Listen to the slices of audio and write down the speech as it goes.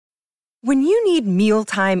When you need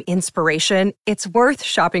mealtime inspiration, it's worth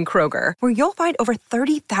shopping Kroger, where you'll find over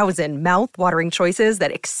 30,000 mouth-watering choices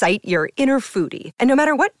that excite your inner foodie. And no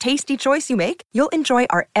matter what tasty choice you make, you'll enjoy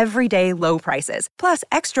our everyday low prices, plus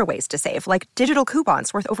extra ways to save, like digital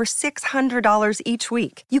coupons worth over $600 each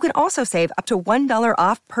week. You can also save up to $1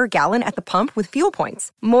 off per gallon at the pump with fuel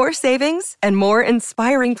points. More savings and more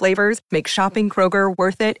inspiring flavors make shopping Kroger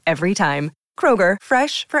worth it every time. Kroger,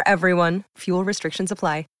 fresh for everyone. Fuel restrictions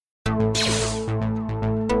apply.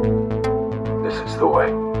 This is the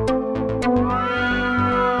way.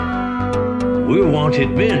 We're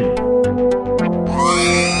wanted men.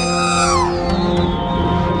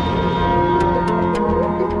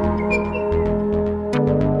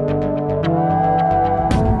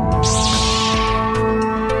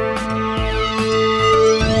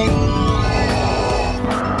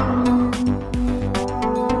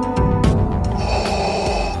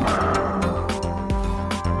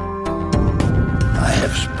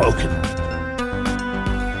 Spoken.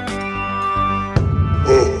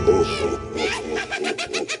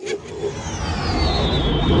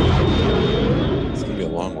 It's gonna be a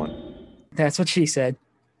long one. That's what she said.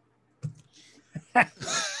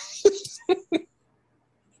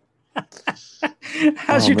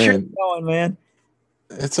 How's your trip going, man?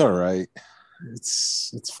 It's all right.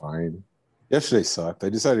 It's fine. Yesterday sucked. I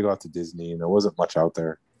decided to go out to Disney, and there wasn't much out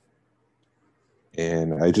there.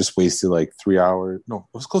 And I just wasted like 3 hours. No,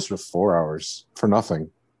 it was closer to 4 hours for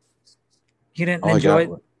nothing. You didn't enjoy it?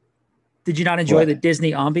 Did you not enjoy the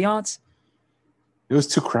Disney ambiance? It was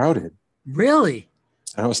too crowded. Really?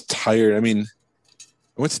 I was tired. I mean,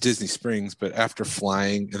 I went to Disney Springs, but after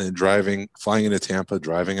flying and then flying into Tampa,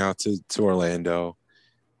 driving out to Orlando,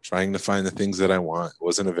 trying to find the things that I want,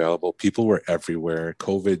 wasn't available. People were everywhere.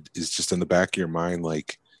 COVID is just in the back of your mind,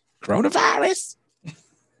 like, coronavirus.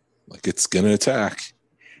 Like it's going to attack.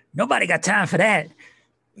 Nobody got time for that.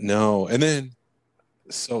 No. And then,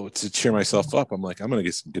 so to cheer myself up, I'm like, I'm going to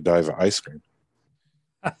get some Godiva ice cream.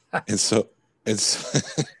 and so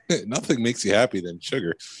nothing makes you happy than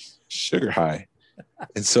sugar high.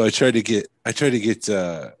 And so I tried to get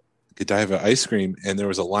Godiva ice cream, and there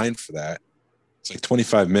was a line for that. It's like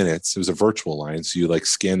 25 minutes. It was a virtual line. So you like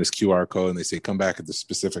scan this QR code and they say, come back at this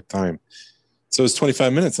specific time. So it's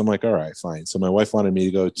 25 minutes. I'm like, all right, fine. So my wife wanted me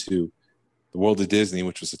to go to the World of Disney,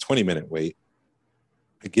 which was a 20-minute wait.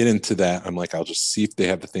 I get into that. I'm like, I'll just see if they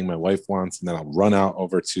have the thing my wife wants, and then I'll run out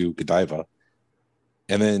over to Godiva.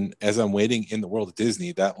 And then as I'm waiting in the World of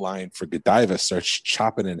Disney, that line for Godiva starts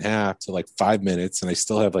chopping in half to like 5 minutes, and I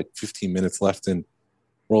still have like 15 minutes left in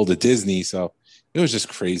World of Disney. So it was just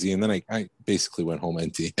crazy. And then I basically went home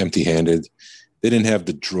empty-handed. They didn't have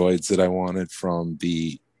the droids that I wanted from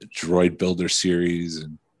the Droid Builder series,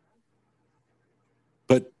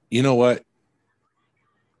 but you know what?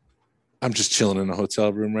 I'm just chilling in a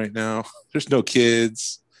hotel room right now. There's no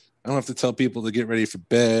kids. I don't have to tell people to get ready for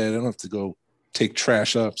bed. I don't have to go take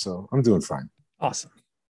trash up, so I'm doing fine. Awesome.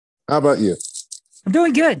 How about you? I'm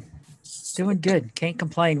doing good. Can't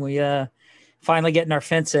complain. We finally getting our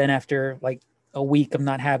fence in after like a week of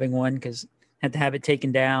not having one because had to have it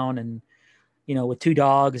taken down, and with 2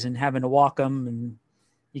 dogs and having to walk them, and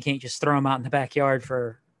you can't just throw them out in the backyard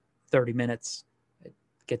for 30 minutes. It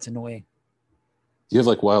gets annoying. Do you have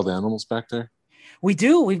like wild animals back there? We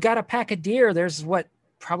do. We've got a pack of deer. There's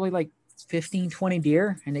probably like 15, 20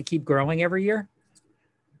 deer, and they keep growing every year.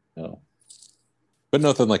 Oh. But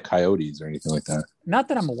nothing like coyotes or anything like that? Not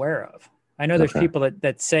that I'm aware of. I know there's people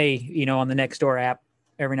that say, on the Nextdoor app,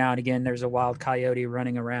 every now and again, there's a wild coyote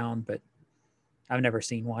running around, but I've never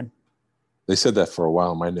seen one. They said that for a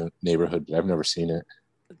while in my neighborhood, but I've never seen it.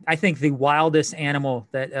 I think the wildest animal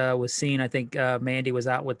that was seen, I think Mandy was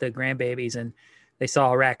out with the grandbabies, and they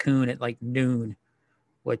saw a raccoon at like noon,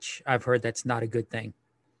 which I've heard that's not a good thing.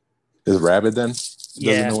 Is rabid then?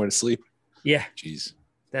 Doesn't know where to sleep? Yeah. Jeez.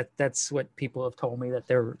 That's what people have told me, that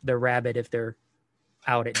they're rabid if they're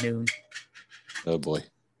out at noon. Oh boy.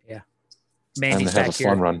 Yeah. Mandy's time to have a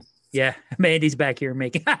fun run. Yeah. Mandy's back here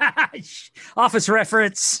making office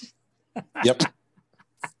reference. Yep.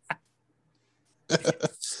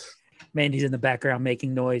 Mandy's in the background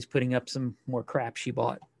making noise, putting up some more crap she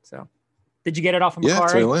bought. So, did you get it off of Macari? Yeah,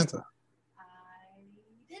 Toylanta. I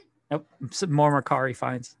did. Nope, some more Macari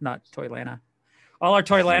finds, not Toylanta. All our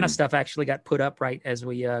Toylanta stuff actually got put up right as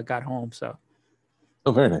we got home. So,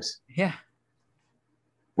 oh, very nice. Yeah.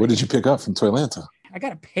 What did you pick up from Toylanta? I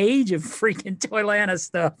got a page of freaking Toylanta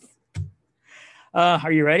stuff.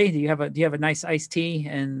 Are you ready? Do you have a nice iced tea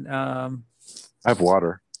and I have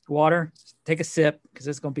water. Water. Take a sip because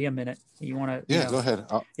it's going to be a minute. You want to? Yeah, go ahead.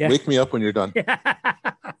 Wake me up when you're done.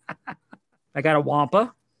 I got a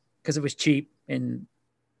Wampa. because it was cheap. And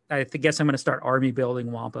I guess I'm going to start army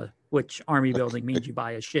building Wampa, which army building means you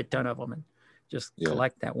buy a shit ton of them and just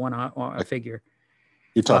collect that one figure.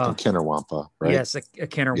 You're talking Kenner Wampa, right? Yes, a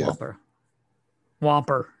Kenner Wampa.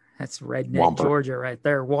 Whomper. That's redneck Whomper. Georgia right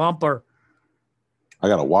there. Whomper. I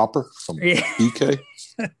got a Whopper from BK.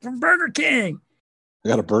 From Burger King. I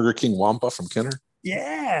got a Burger King Wampa from Kenner.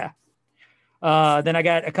 Yeah. Then I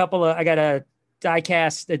got a die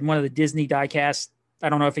cast at one of the Disney die casts. I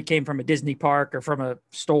don't know if it came from a Disney park or from a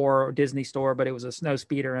store or Disney store, but it was a snow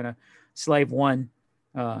speeder and a Slave One.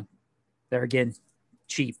 They're again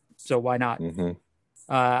cheap, so why not? Mm-hmm.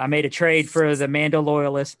 I made a trade for the Mando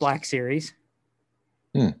Loyalist Black Series.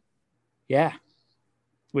 Yeah.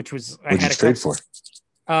 Which was What'd you trade for?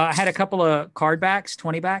 I had a couple of card backs,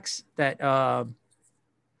 20 backs that were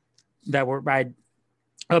I'd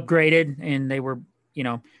upgraded, and they were,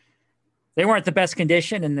 they weren't the best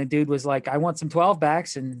condition. And the dude was like, I want some 12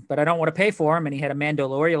 backs, but I don't want to pay for them. And he had a Mando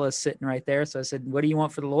Loyalist sitting right there. So I said, what do you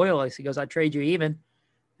want for the Loyalist? He goes, I'd trade you even.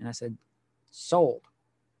 And I said, sold.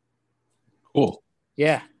 Cool.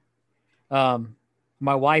 Yeah.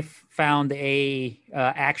 My wife found a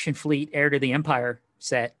Action Fleet Heir to the Empire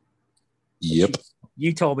set. Yep.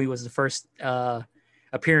 You told me was the first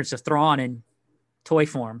appearance of Thrawn in toy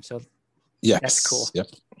form. So that's cool. Yep.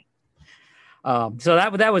 So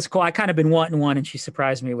that was cool. I kind of been wanting one, and she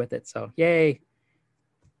surprised me with it. So yay.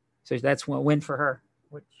 So that's a win for her.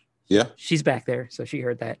 She's back there, so she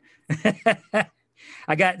heard that.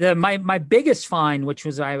 I got my biggest find, which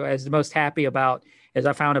was I was the most happy about, is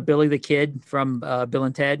I found a Billy the Kid from Bill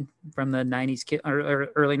and Ted from the 90s or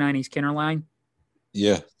early 90s Kenner line.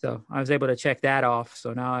 Yeah. So I was able to check that off.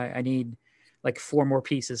 So now I need like 4 more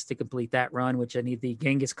pieces to complete that run, which I need the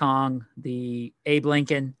Genghis Kong, the Abe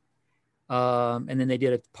Lincoln, and then they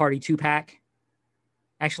did a party 2-pack.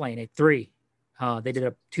 Actually, I need 3. They did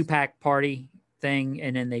a 2-pack party thing,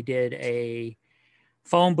 and then they did a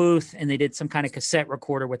phone booth, and they did some kind of cassette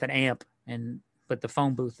recorder with an amp. But the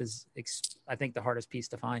phone booth is, I think, the hardest piece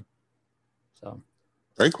to find. So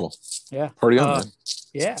very cool. Yeah. Party on, man.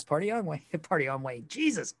 Yeah, party on way. Party on way.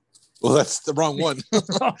 Jesus. Well, that's the wrong one.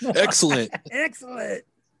 Excellent. Excellent.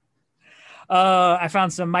 I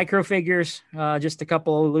found some micro figures, just a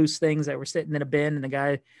couple of loose things that were sitting in a bin. And the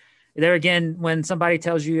guy there again, when somebody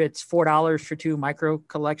tells you it's $4 for 2 micro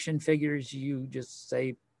collection figures, you just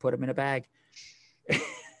say, put them in a bag.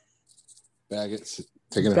 Bag it,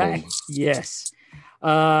 take it home. Yes.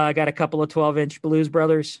 I got a couple of 12-inch Blues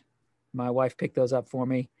Brothers. My wife picked those up for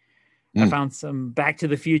me. I found some Back to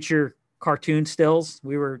the Future cartoon stills.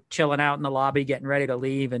 We were chilling out in the lobby, getting ready to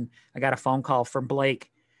leave, and I got a phone call from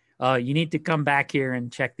Blake. You need to come back here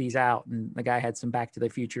and check these out. And the guy had some Back to the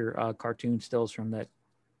Future cartoon stills from that.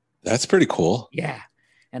 That's pretty cool. Yeah.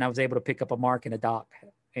 And I was able to pick up a Mark and a Doc.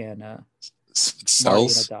 And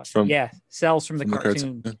cells from cells from the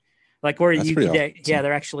cartoon. Yeah. Like where you could, awesome.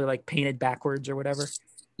 They're actually like painted backwards or whatever.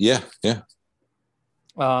 Yeah.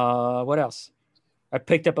 What else? I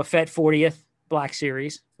picked up a FET 40th Black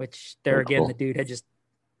Series, which cool. The dude had just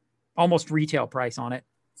almost retail price on it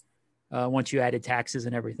once you added taxes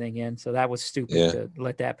and everything in. So that was stupid to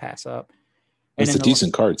let that pass up. And it's a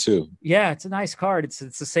decent card too. Yeah, it's a nice card. It's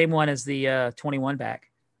the same one as the 21 back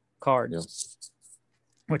card,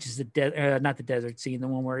 which is not the desert scene, the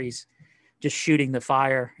one where he's just shooting the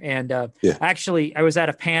fire. And actually, I was at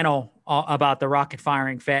a panel about the rocket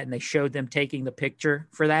firing FET, and they showed them taking the picture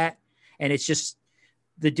for that. And it's just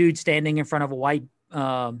the dude standing in front of a white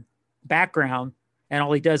background, and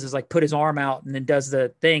all he does is like put his arm out and then does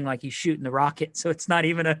the thing like he's shooting the rocket. So it's not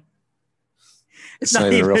even it's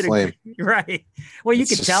not even a real flame. Right. Well, you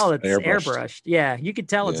could tell it's airbrushed. Yeah. You could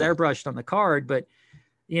tell it's airbrushed on the card, but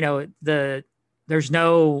there's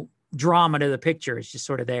no drama to the picture. It's just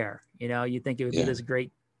sort of there. You think it would be this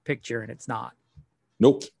great picture, and it's not.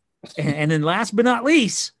 Nope. And then last but not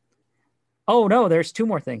least, there's 2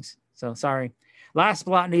 more things. So sorry. Last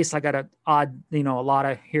but not least, I got a lot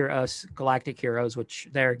of heroes, galactic heroes, which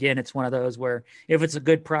there again, it's one of those where if it's a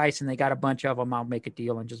good price and they got a bunch of them, I'll make a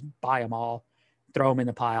deal and just buy them all, throw them in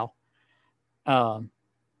the pile. And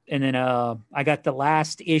then I got the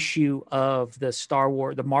last issue of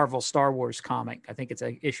the Marvel Star Wars comic. I think it's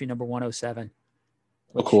issue number 107.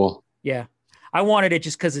 Oh, cool. Yeah. I wanted it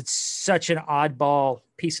just because it's such an oddball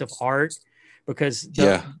piece of art, because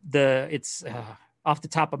it's off the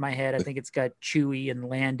top of my head, I think it's got Chewie and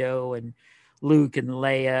Lando and Luke and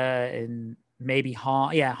Leia and maybe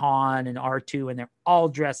Han and R2, and they're all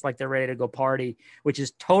dressed like they're ready to go party, which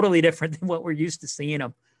is totally different than what we're used to seeing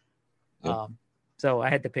them. Yeah. So I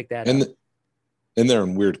had to pick that up. And they're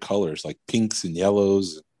in weird colors, like pinks and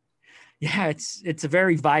yellows. Yeah, it's a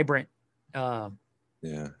very vibrant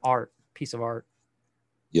piece of art.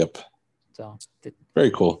 Yep. So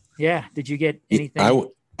very cool. Yeah. Did you get Yeah,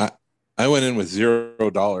 anything? I went in with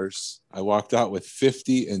 $0. I walked out with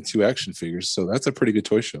 50 and 2 action figures. So that's a pretty good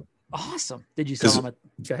toy show. Awesome. Did you sell them?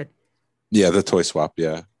 Go ahead. Yeah, the toy swap.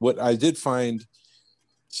 Yeah. What I did find,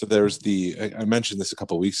 so there's I mentioned this a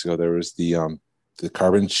couple of weeks ago. There was the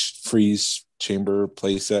carbon freeze chamber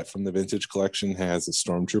playset from the vintage collection has a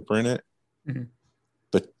stormtrooper in it. Mm-hmm.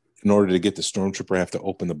 But in order to get the stormtrooper, I have to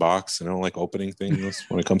open the box, and I don't like opening things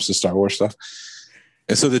when it comes to Star Wars stuff.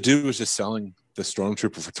 And so the dude was just selling the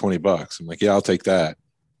stormtrooper for $20. I'm like, yeah, I'll take that.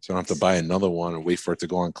 So I don't have to buy another one and wait for it to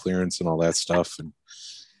go on clearance and all that stuff. And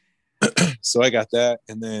so I got that.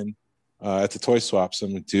 And then at the toy swap,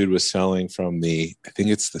 some dude was selling from I think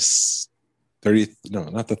it's the 30th, no,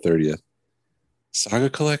 not the 30th, Saga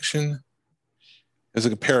collection. It was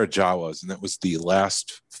like a pair of Jawas, and that was the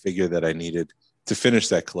last figure that I needed to finish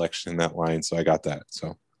that collection in that line. So I got that.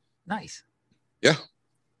 So nice. Yeah.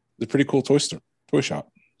 It's a pretty cool toy shop,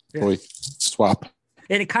 toy swap.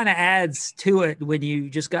 And it kind of adds to it when you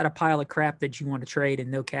just got a pile of crap that you want to trade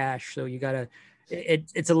and no cash. So you got to,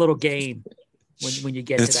 it's a little game when you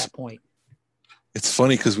get to that point. It's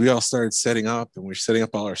funny because we all started setting up, and we're setting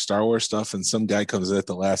up all our Star Wars stuff, and some guy comes in at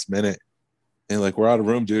the last minute and like, we're out of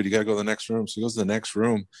room, dude. You got to go to the next room. So he goes to the next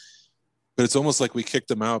room, but it's almost like we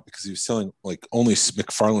kicked him out because he was selling like only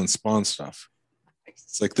McFarlane Spawn stuff.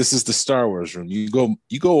 It's like, this is the Star Wars room. You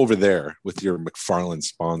go over there with your McFarlane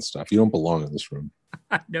Spawn stuff. You don't belong in this room.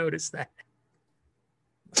 I noticed that.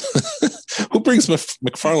 Who brings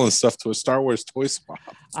McFarlane stuff to a Star Wars toy swap?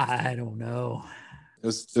 I don't know.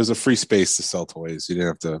 There's a free space to sell toys. You didn't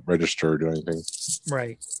have to register or do anything.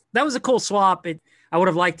 Right. That was a cool swap. I would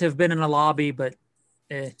have liked to have been in a lobby, but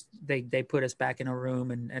they put us back in a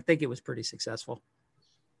room, and I think it was pretty successful.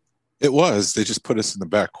 It was. They just put us in the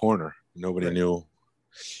back corner. Nobody knew.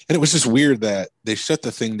 And it was just weird that they shut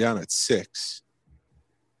the thing down at 6.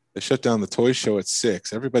 They shut down the toy show at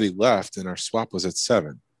 6. Everybody left, and our swap was at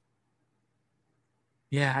 7.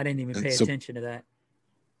 Yeah, I didn't even pay attention to that.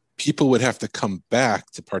 People would have to come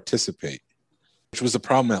back to participate, which was a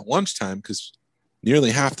problem at lunchtime because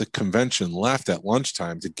nearly half the convention left at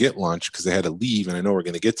lunchtime to get lunch because they had to leave. And I know we're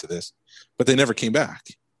going to get to this, but they never came back.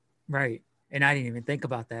 Right. And I didn't even think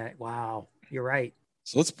about that. Wow. You're right.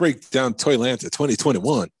 So let's break down Toylanta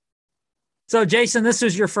 2021. So Jason, this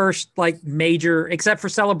was your first like major, except for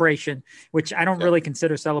Celebration, which I don't really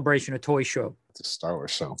consider Celebration a toy show. It's a Star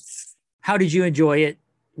Wars show. How did you enjoy it?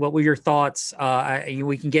 What were your thoughts?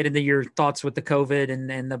 We can get into your thoughts with the COVID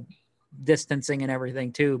and the distancing and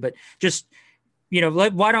everything too, but just,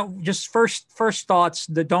 why don't just first thoughts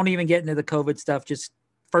that don't even get into the COVID stuff. Just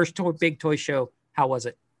first big toy show. How was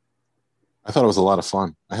it? I thought it was a lot of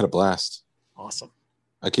fun. I had a blast. Awesome.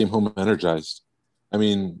 I came home energized. I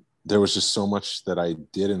mean, there was just so much that I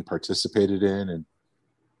did and participated in. And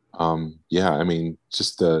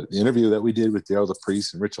just the interview that we did with Dale the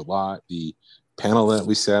Priest and Rich a lot, the panel that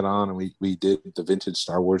we sat on, and we did the vintage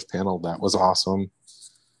Star Wars panel. That was awesome.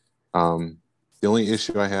 The only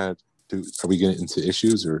issue I had, are we getting into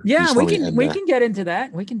issues or? Yeah, we can get into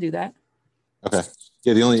that. We can do that. Okay.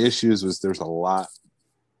 Yeah. The only issues was there's a lot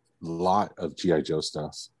of G.I. Joe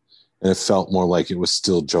stuff, and it felt more like it was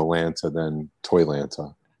still Joelanta than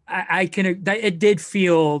Toylanta. It did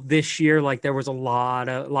feel this year like there was a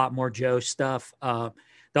lot more Joe stuff. The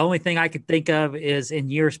only thing I could think of is in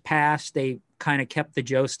years past, they kind of kept the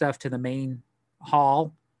Joe stuff to the main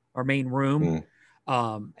hall or main room.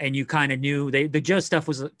 And you kind of knew the Joe stuff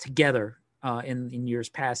was together in years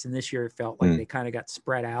past. And this year it felt like they kind of got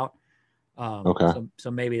spread out. Okay.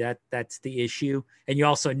 So maybe that's the issue. And you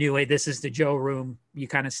also knew, hey, this is the Joe room. You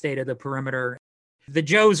kind of stayed at the perimeter. The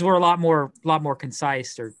Joes were a lot more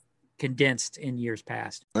concise or condensed in years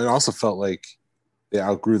past. It also felt like they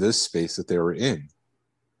outgrew this space that they were in.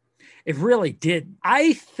 It really did.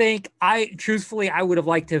 I think truthfully, I would have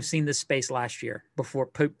liked to have seen this space last year before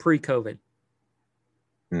pre-COVID.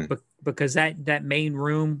 Because that main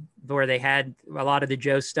room where they had a lot of the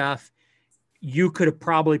Joe stuff, you could have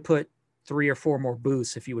probably put 3 or 4 more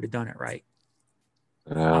booths if you would have done it right.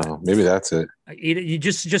 Maybe that's it. You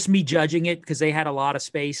just me judging it because they had a lot of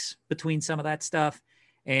space between some of that stuff.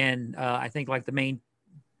 And I think like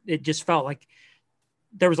it just felt like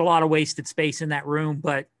there was a lot of wasted space in that room,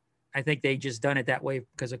 but I think they just done it that way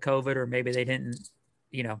because of COVID, or maybe they didn't,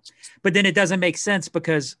 but then it doesn't make sense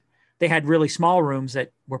because they had really small rooms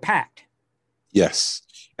that were packed. Yes.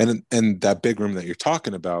 And that big room that you're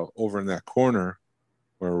talking about over in that corner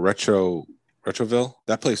where Retroville,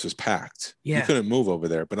 that place was packed. Yeah. You couldn't move over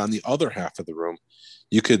there, but on the other half of the room,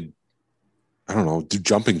 you could I don't know, do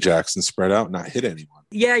jumping jacks and spread out and not hit anyone.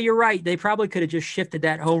 Yeah, you're right. They probably could have just shifted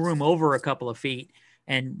that whole room over a couple of feet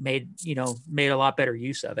and made a lot better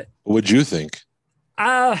use of it. What would you think?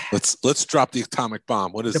 Uh, Let's drop the atomic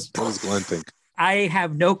bomb. What does Glenn think? I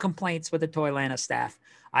have no complaints with the Toylanta staff.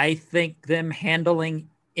 I think them handling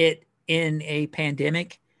it in a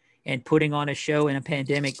pandemic and putting on a show in a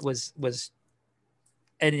pandemic was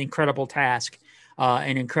an incredible task,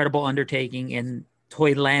 an incredible undertaking. And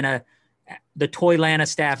the Toylanta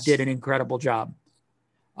staff did an incredible job.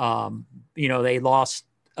 They lost,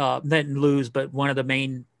 didn't lose, but one of the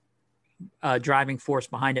main driving force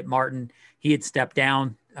behind it, Martin, he had stepped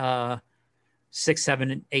down 6,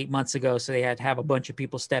 7, 8 months ago. So they had to have a bunch of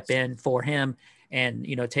people step in for him and,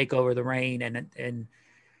 take over the reign and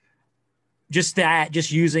just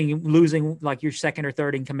losing like your second or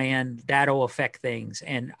third in command, that'll affect things.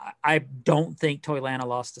 And I don't think Toylanta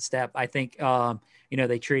lost a step. I think,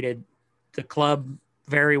 they treated the club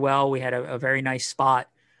very well. We had a very nice spot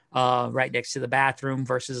right next to the bathroom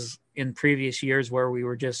versus in previous years where we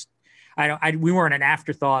were just, we weren't an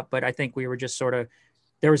afterthought, but I think we were just sort of,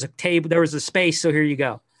 there was a table, there was a space. So here you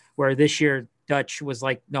go. Where this year Dutch was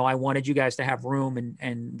like, no, I wanted you guys to have room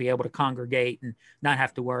and be able to congregate and not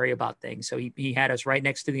have to worry about things. So he had us right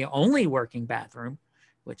next to the only working bathroom,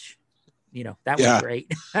 which, that was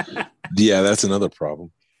great. Yeah. That's another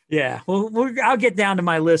problem. Yeah. Well, I'll get down to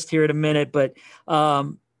my list here in a minute, but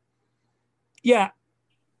Toylanta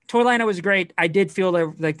was great. I did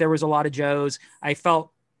feel like there was a lot of Joes. I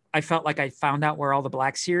felt like I found out where all the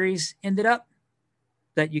Black Series ended up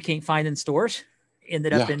that you can't find in stores.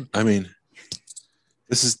 Ended up in. I mean,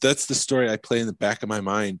 that's the story I play in the back of my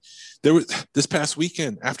mind. There was this past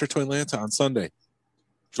weekend after Toylanta on Sunday,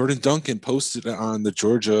 Jordan Duncan posted on the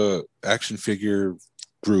Georgia action figure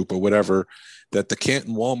group or whatever that the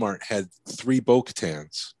Canton Walmart had 3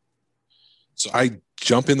 Bo-Katans. So I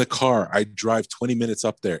jump in the car, I drive 20 minutes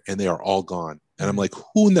up there, and they are all gone. And I'm like,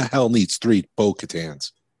 who in the hell needs 3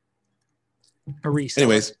 Bo-Katans? A reseller.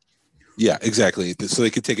 Anyways, yeah, exactly. So they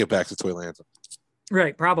could take it back to Toylanta.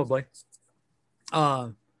 Right, probably.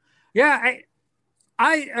 Okay.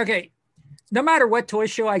 No matter what toy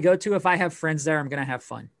show I go to, if I have friends there, I'm going to have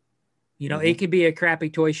fun. It could be a crappy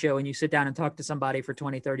toy show and you sit down and talk to somebody for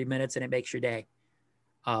 20, 30 minutes and it makes your day.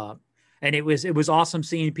 And it was awesome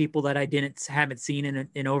seeing people that I haven't seen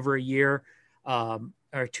in over a year,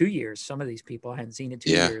 or 2 years. Some of these people I hadn't seen in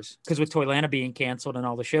 2 years because with Toylanta being canceled and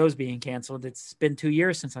all the shows being canceled, it's been 2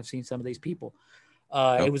 years since I've seen some of these people.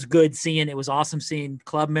 It was good seeing, it was awesome seeing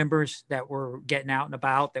club members that were getting out and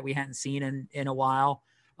about that we hadn't seen in a while.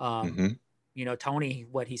 Tony,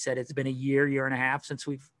 what he said, it's been a year and a half since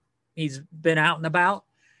he's been out and about.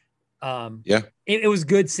 It was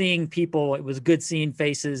good seeing people. It was good seeing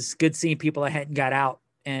faces, good seeing people that hadn't got out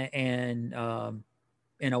and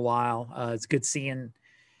in a while. It's good seeing.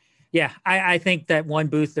 Yeah, I think that one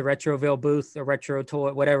booth, the Retroville booth, the Retro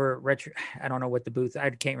Toy, whatever, I don't know what the booth, I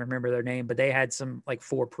can't remember their name, but they had some like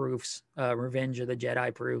 4 proofs, Revenge of the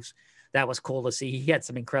Jedi proofs. That was cool to see. He had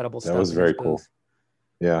some incredible stuff. That was very cool.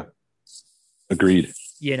 Yeah. Agreed.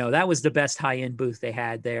 That was the best high-end booth they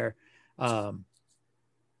had there. That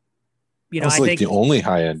was I think the only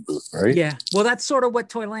high-end booth, right? Yeah. Well, that's sort of what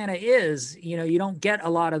Toylanta is. You don't get a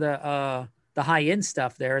lot of the high-end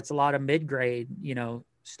stuff there. It's a lot of mid-grade,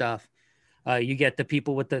 stuff. You get the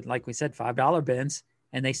people with the, like we said, $5 bins,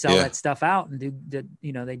 and they sell that stuff out and they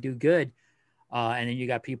do good. And then you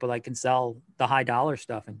got people that can sell the high dollar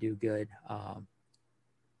stuff and do good. I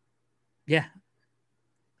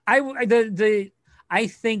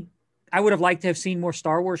think I would have liked to have seen more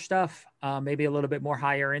Star Wars stuff, maybe a little bit more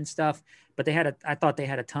higher end stuff, but I thought they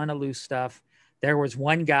had a ton of loose stuff. There was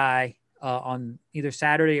one guy on either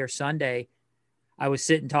Saturday or Sunday. I was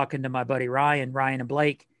sitting talking to my buddy Ryan and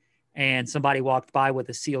Blake, and somebody walked by with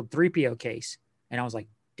a sealed 3PO case. And I was like,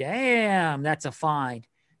 damn, that's a find.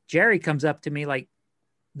 Jerry comes up to me like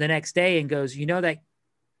the next day and goes, that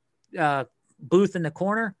booth in the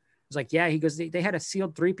corner? I was like, yeah. He goes, they had a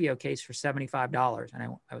sealed 3PO case for $75.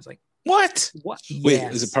 And I was like, What? Wait,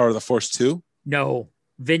 yes. Is it Power of the Force 2? No.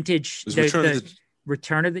 Vintage.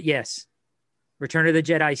 Return of the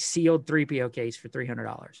Jedi sealed 3PO case for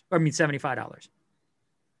 $300. I mean, $75.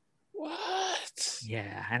 What?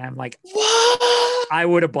 Yeah. And I'm like, what? I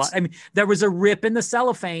would have bought. I mean, there was a rip in the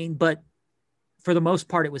cellophane, but for the most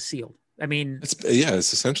part, it was sealed. I mean,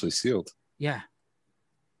 it's essentially sealed. Yeah.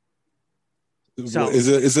 So,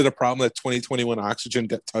 is it a problem that 2021 oxygen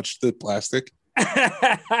touched the plastic?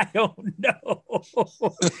 I don't know.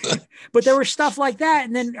 But there was stuff like that.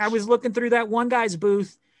 And then I was looking through that one guy's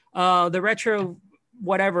booth, the retro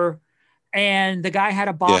whatever, And the guy had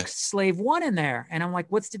a box Slave One in there. And I'm like,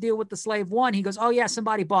 what's the deal with the Slave One? He goes, oh yeah,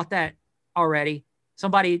 somebody bought that already.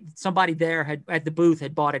 Somebody there had at the booth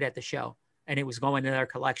had bought it at the show and it was going to their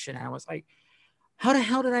collection. And I was like, how the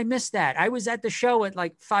hell did I miss that? I was at the show at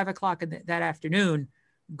like 5:00 that afternoon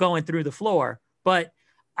going through the floor, but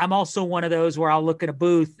I'm also one of those where I'll look at a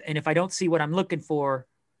booth and if I don't see what I'm looking for,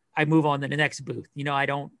 I move on to the next booth. You know, I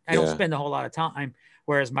don't spend a whole lot of time.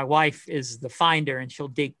 Whereas my wife is the finder and she'll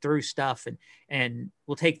dig through stuff and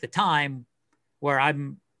will take the time where I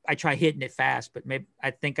try hitting it fast, but maybe I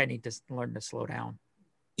think I need to learn to slow down.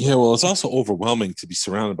 Yeah. Well, it's also overwhelming to be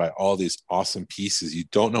surrounded by all these awesome pieces. You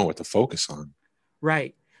don't know what to focus on.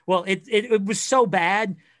 Right. Well, it was so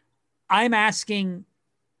bad. I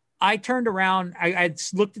turned around. I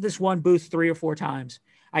looked at this one booth 3 or 4 times.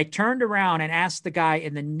 I turned around and asked the guy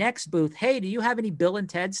in the next booth, hey, do you have any Bill and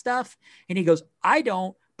Ted stuff? And he goes, I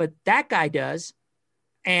don't, but that guy does.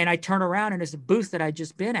 And I turn around and it's a booth that I'd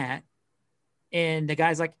just been at. And the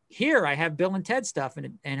guy's like, here, I have Bill and Ted stuff.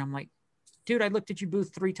 And I'm like, dude, I looked at your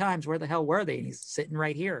booth 3 times. Where the hell were they? And he's sitting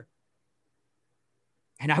right here.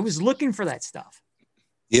 And I was looking for that stuff.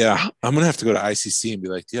 Yeah. I'm going to have to go to ICC and be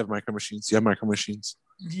like, do you have micro machines? Do you have micro machines?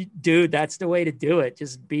 Dude, that's the way to do it.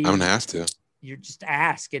 I'm going to have to. You just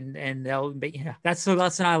ask and they'll be, you know, that's the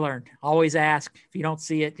lesson I learned. Always ask if you don't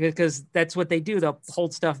see it, because that's what they do. They'll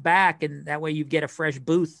hold stuff back and that way you get a fresh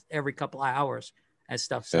booth every couple of hours as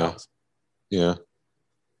stuff sells. Yeah.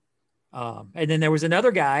 And then there was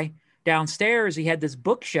another guy downstairs. He had this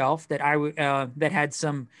bookshelf that that had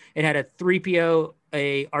it had a 3PO,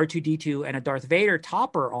 a R2D2 and a Darth Vader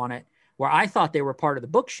topper on it where I thought they were part of the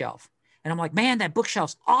bookshelf. And I'm like, man, that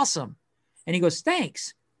bookshelf's awesome. And he goes,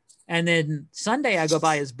 thanks. And then Sunday I go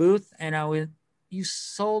by his booth and I went, you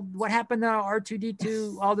sold, what happened to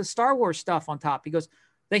R2D2, all the Star Wars stuff on top? He goes,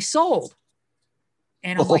 they sold.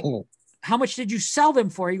 And I'm like, how much did you sell them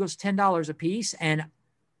for? He goes, $10 a piece. And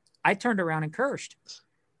I turned around and cursed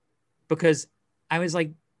because I was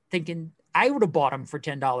like thinking I would have bought them for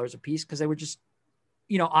 $10 a piece because they were just,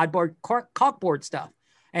 you know, oddboard corkboard stuff.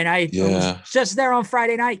 And I was just there on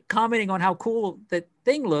Friday night commenting on how cool the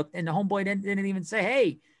thing looked. And the homeboy didn't even say,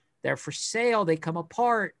 hey, they're for sale. They come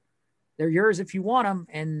apart. They're yours if you want them.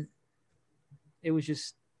 And it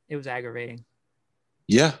was aggravating.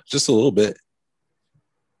 Yeah, just a little bit.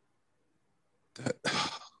 You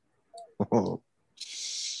want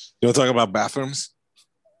to talk about bathrooms?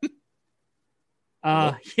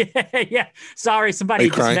 Yeah. Sorry,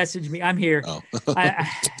 somebody just messaged me. I'm here. Oh.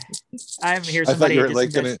 I'm here. I thought you were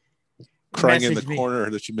like crying in the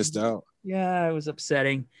corner that you missed out. Yeah, it was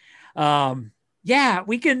upsetting. Yeah,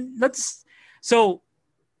 so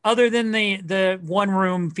other than the one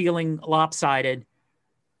room feeling lopsided,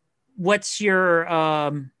 what's your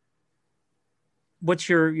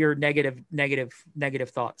negative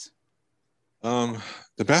thoughts?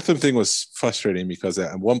 The bathroom thing was frustrating because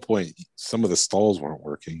at one point some of the stalls weren't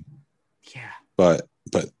working. Yeah. But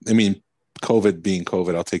I mean, COVID being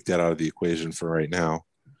COVID, I'll take that out of the equation for right now.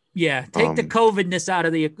 Yeah, take the COVIDness out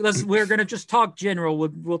of we're going to just talk general.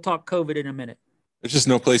 We'll talk COVID in a minute. There's just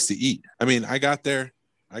no place to eat. I mean, I got there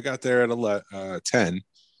at 10. I got there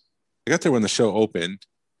when the show opened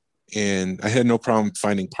and I had no problem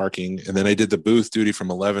finding parking. And then I did the booth duty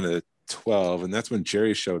from 11 to 12. And that's when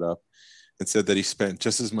Jerry showed up and said that he spent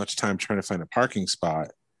just as much time trying to find a parking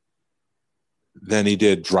spot than he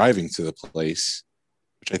did driving to the place,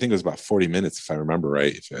 which I think was about 40 minutes, if I remember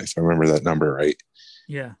right, if I remember that number right.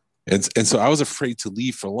 Yeah. And so I was afraid to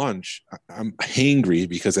leave for lunch. I'm hangry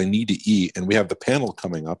because I need to eat, and we have the panel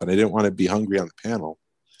coming up, and I didn't want to be hungry on the panel.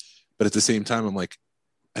 But at the same time, I'm like,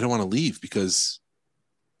 I don't want to leave because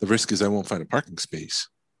the risk is I won't find a parking space.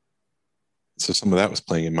 So some of that was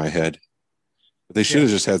playing in my head. But they should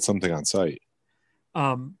have just had something on site.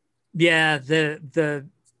 Yeah, the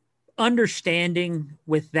understanding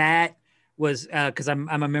with that was because I'm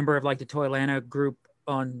a member of like the Toylanta group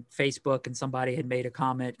on Facebook, and somebody had made a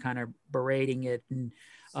comment kind of berating it, and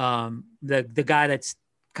the guy that's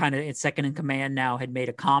kind of second in command now had made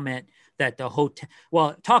a comment that the hotel,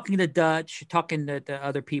 well, talking to Dutch, talking to the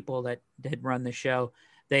other people that had run the show,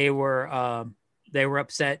 they were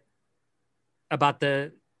upset about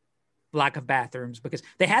the lack of bathrooms because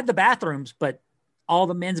they had the bathrooms, but all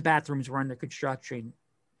the men's bathrooms were under construction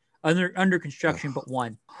but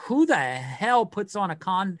one. Who the hell puts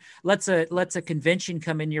on lets a convention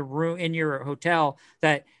come in your room, in your hotel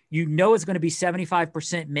that you know is going to be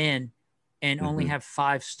 75% men and only have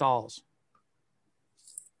 5 stalls?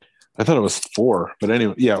 I thought it was 4, but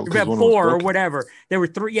anyway, yeah. You had 4 or whatever. There were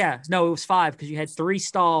 3. Yeah, no, it was 5 because you had 3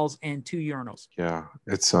 stalls and 2 urinals. Yeah,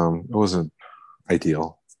 it wasn't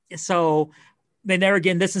ideal. So then there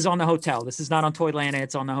again, this is on the hotel. This is not on Toylanta.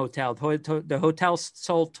 It's on the hotel. The hotel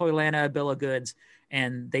sold Toylanta a bill of goods,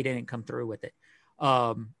 and they didn't come through with it.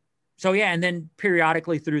 So yeah, and then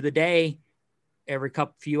periodically through the day, every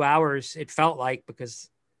few hours, it felt like, because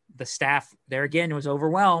the staff there again was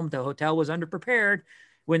overwhelmed. The hotel was underprepared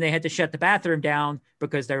when they had to shut the bathroom down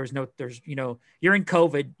because you're in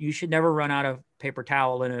COVID. You should never run out of paper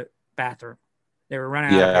towel in a bathroom. They were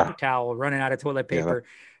running out of paper towel, running out of toilet paper.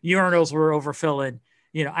 Urinals were overfilling.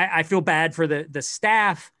 I feel bad for the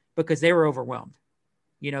staff because they were overwhelmed.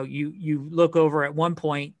 You look over at one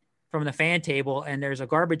point from the fan table and there's a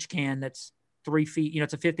garbage can that's 3 feet.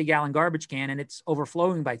 It's a 50-gallon garbage can and it's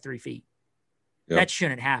overflowing by 3 feet. Yep. That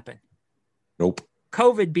shouldn't happen. Nope.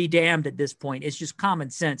 COVID be damned at this point. It's just common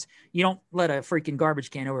sense. You don't let a freaking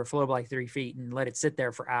garbage can overflow by 3 feet and let it sit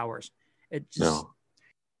there for hours. It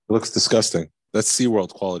looks disgusting. That's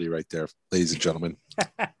SeaWorld quality right there, ladies and gentlemen.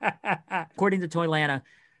 According to Toylanta,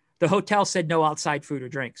 the hotel said no outside food or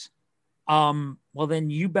drinks. Well, then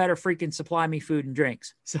you better freaking supply me food and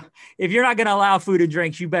drinks. So if you're not going to allow food and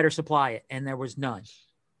drinks, you better supply it. And there was none.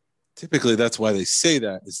 Typically, that's why they say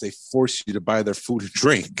that, is they force you to buy their food and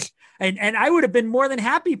drink. And I would have been more than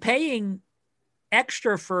happy paying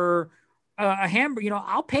extra for a hamburger.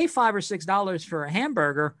 I'll pay $5 or $6 for a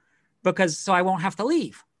hamburger so I won't have to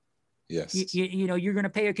leave. Yes. You're going to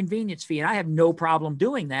pay a convenience fee, and I have no problem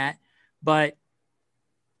doing that. But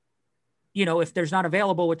if there's not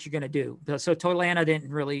available, what you're going to do. So Toylanta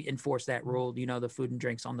didn't really enforce that rule, the food and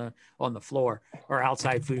drinks on the floor or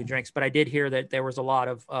outside food and drinks. But I did hear that there was a lot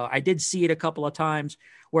of, I did see it a couple of times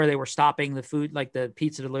where they were stopping the food, like the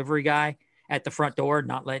pizza delivery guy at the front door,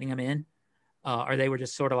 not letting him in. Or they were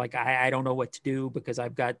just sort of like, I don't know what to do because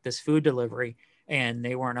I've got this food delivery, and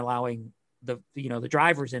they weren't allowing the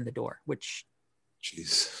drivers in the door, which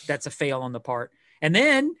that's a fail on the part. And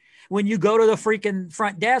then when you go to the freaking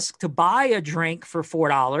front desk to buy a drink for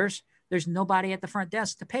 $4, there's nobody at the front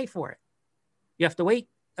desk to pay for it. You have to wait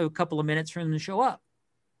a couple of minutes for them to show up.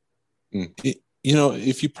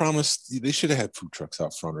 If you promised, they should have had food trucks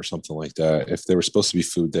out front or something like that. If there was supposed to be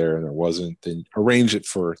food there and there wasn't, then arrange it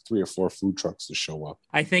for 3 or 4 food trucks to show up.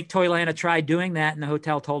 I think Toylanta tried doing that and the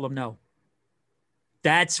hotel told them no.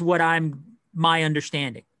 That's what my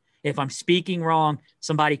understanding. If I'm speaking wrong,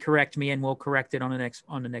 somebody correct me and we'll correct it on the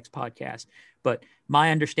next podcast. But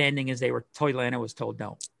my understanding is Toylanta was told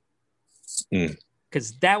no.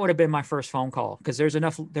 Because that would have been my first phone call. Because you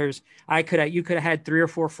could have had 3 or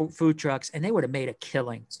 4 food trucks and they would have made a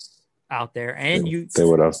killing out there. And they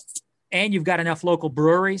would have. And you've got enough local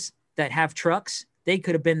breweries that have trucks. They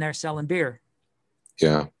could have been there selling beer.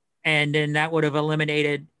 Yeah. And then that would have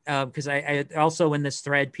eliminated, because I also in this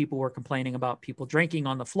thread, people were complaining about people drinking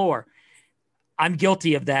on the floor. I'm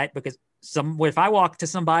guilty of that because if I walk to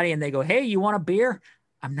somebody and they go, "Hey, you want a beer?"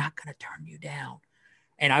 I'm not going to turn you down,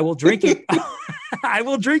 and I will drink it. I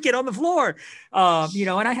will drink it on the floor.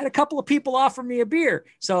 And I had a couple of people offer me a beer.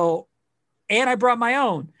 So, and I brought my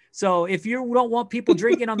own. So if you don't want people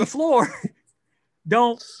drinking on the floor,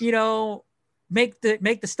 don't, make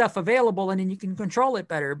the stuff available, and then you can control it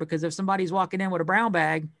better, because if somebody's walking in with a brown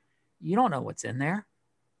bag, you don't know what's in there.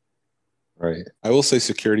 Right. I will say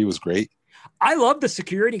security was great. I love the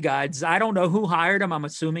security guards. I don't know who hired them. I'm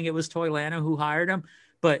assuming it was Toylanta who hired them,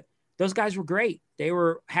 but those guys were great. They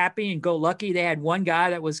were happy and go lucky. They had one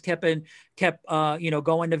guy that was kept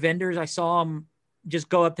going to vendors. I saw him just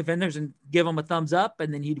go up to vendors and give them a thumbs up,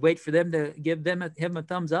 and then he'd wait for them to give him a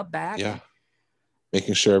thumbs up back. Yeah.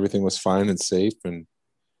 Making sure everything was fine and safe and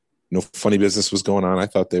no funny business was going on. I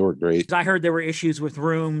thought they were great. I heard there were issues with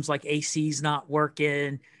rooms, like ACs not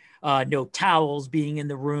working, no towels being in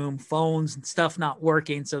the room, phones and stuff not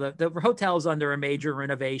working. So the hotel's under a major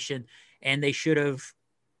renovation, and they should have,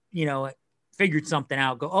 figured something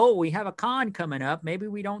out. Go, oh, we have a con coming up. Maybe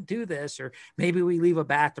we don't do this, or maybe we leave a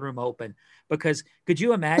bathroom open. Because could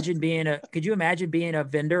you imagine being a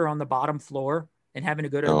vendor on the bottom floor and having to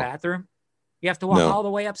go to the bathroom? You have to walk all the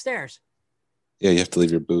way upstairs. Yeah, you have to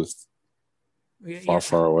leave your booth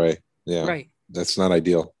far away. Yeah, right. That's not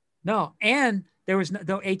ideal. No, and there was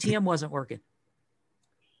the ATM wasn't working.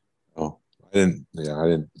 Oh, I didn't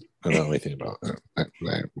know anything about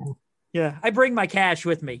that. Yeah, I bring my cash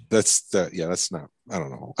with me. That's not. I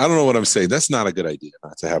don't know what I'm saying. That's not a good idea,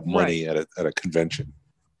 not to have money at a convention.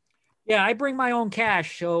 Yeah, I bring my own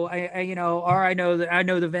cash, so I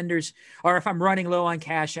know the vendors, or if I'm running low on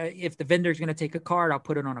cash, if the vendor's going to take a card, I'll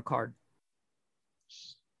put it on a card.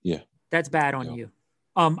 Yeah, that's bad on you.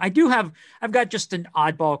 I've got just an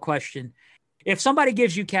oddball question. If somebody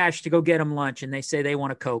gives you cash to go get them lunch and they say they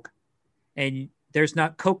want a Coke, and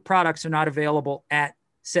Coke products are not available at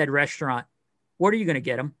said restaurant, what are you going to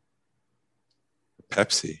get them?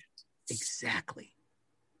 Pepsi. Exactly.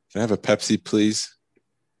 Can I have a Pepsi, please?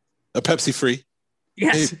 A Pepsi free?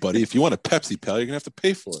 Yes. Hey, buddy, if you want a Pepsi, pal, you're going to have to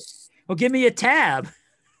pay for it. Well, give me a tab.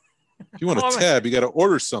 If you want a tab, you got to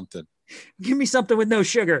order something. Give me something with no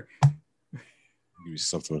sugar. Give you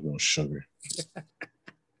something with no sugar.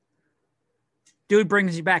 Dude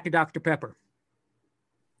brings you back a Dr. Pepper.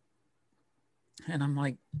 And I'm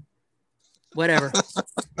like, whatever.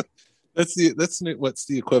 What's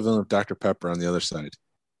the equivalent of Dr. Pepper on the other side?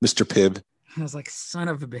 Mr. Pibb. I was like, son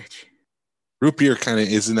of a bitch. Root beer kind of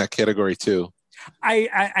is in that category too.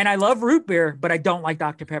 I love root beer, but I don't like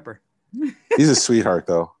Dr. Pepper. He's a sweetheart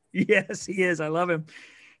though. Yes, he is. I love him.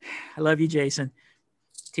 I love you, Jason.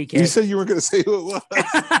 TK. You said you weren't going to say who it was.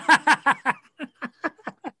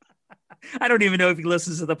 I don't even know if he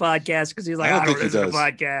listens to the podcast because he's like, I don't listen to the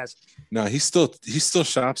podcast. No, he still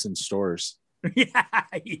shops in stores. Yeah,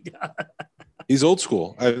 he does. He's old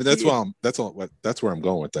school. That's where I'm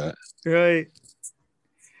going with that. Right.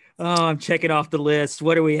 Oh, I'm checking off the list.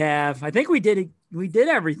 What do we have? I think we did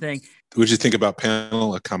everything. What did you think about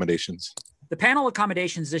panel accommodations? The panel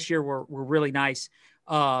accommodations this year were really nice.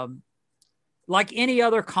 Like any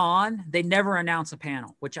other con, they never announce a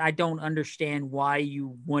panel, which I don't understand why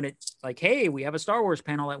you want it. Like, hey, we have a Star Wars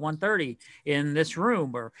panel at 1:30 in this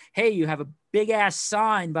room, or hey, you have a big ass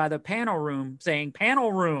sign by the panel room saying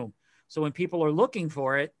panel room. So when people are looking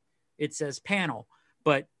for it, it says panel.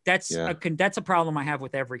 But that's a problem I have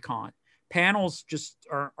with every con. Panels just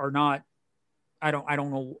are not. I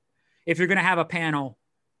don't know if you're going to have a panel,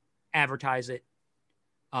 advertise it.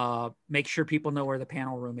 Make sure people know where the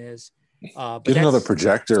panel room is. Get another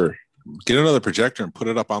projector and put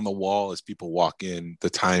it up on the wall as people walk in.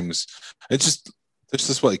 The times, it's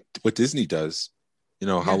just like what Disney does. You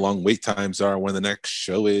know, how long wait times are, when the next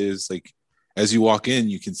show is. Like, as you walk in,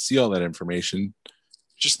 you can see all that information.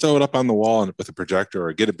 Just throw it up on the wall and with a projector,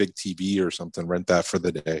 or get a big TV or something. Rent that for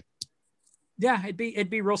the day. Yeah,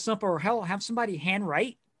 it'd be real simple. Or hell, have somebody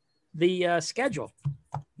handwrite the schedule.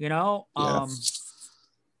 You know.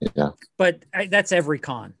 Yeah. But that's every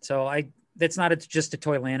con. So that's not just a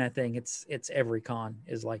Toylanta thing. It's every con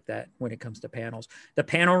is like that when it comes to panels. The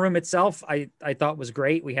panel room itself, I thought was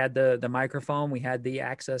great. We had the microphone. We had the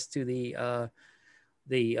access to the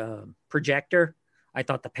projector. I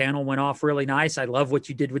thought the panel went off really nice. I love what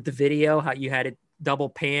you did with the video, how you had it double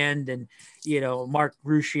panned and, Mark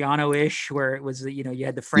Rusciano-ish, where it was, you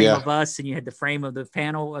had the frame of us and you had the frame of the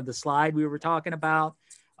panel of the slide we were talking about.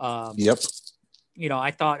 Yep.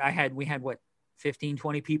 I thought we had 15,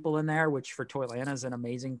 20 people in there, which for Toylanta is an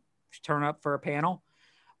amazing turn up for a panel.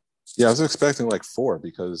 Yeah, I was expecting like 4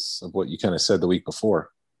 because of what you kind of said the week before.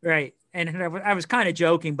 Right. And I was kind of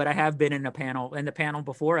joking, but I have been in a panel, and the panel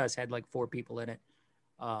before us had like 4 people in it.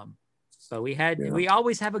 But we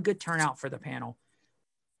always have a good turnout for the panel.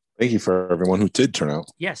 Thank you for everyone who did turn out.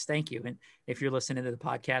 Yes, thank you. And if you're listening to the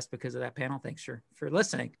podcast because of that panel, thanks for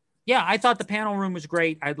listening. Yeah, I thought the panel room was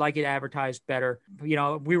great. I'd like it advertised better. We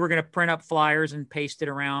were going to print up flyers and paste it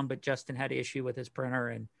around, but Justin had an issue with his printer,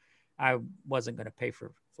 and I wasn't going to pay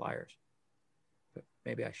for flyers. But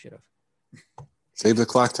maybe I should have. Save the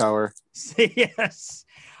clock tower. Yes,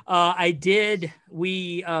 I did.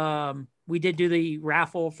 We did do the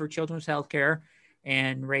raffle for Children's Healthcare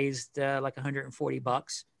and raised like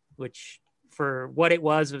 $140, which for what it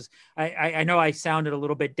was I know I sounded a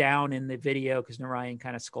little bit down in the video because Narayan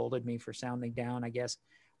kind of scolded me for sounding down, I guess.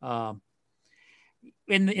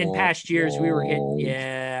 In past years, we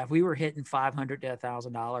were hitting $500 to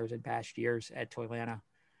 $1,000 in past years at Toylanta.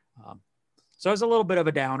 So it was a little bit of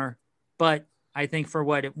a downer, but I think for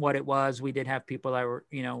what it was, we did have people that were,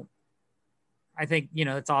 I think,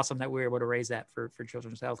 it's awesome that we were able to raise that for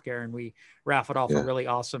Children's Healthcare, and we raffled off a really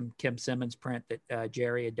awesome Kim Simmons print that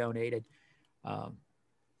Jerry had donated. So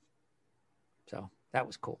that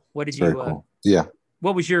was cool. What did you, cool. Yeah.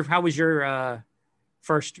 How was your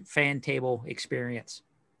first fan table experience,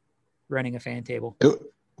 running a fan table?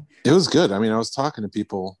 It was good. I mean, I was talking to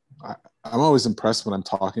people. I'm always impressed when I'm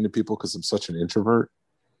talking to people because I'm such an introvert.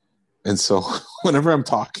 And so whenever I'm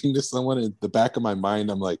talking to someone, in the back of my mind,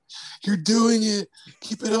 I'm like, you're doing it.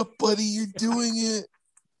 Keep it up, buddy. You're doing it.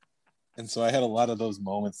 And so I had a lot of those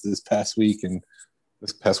moments this past week and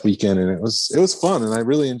this past weekend, and it was fun, and I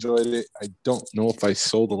really enjoyed it. I don't know if I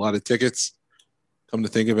sold a lot of tickets. Come to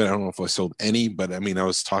think of it, I don't know if I sold any, but I mean, I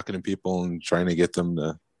was talking to people and trying to get them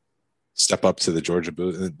to step up to the Georgia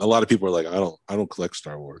booth. And a lot of people are like, I don't collect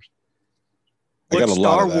Star Wars. I got a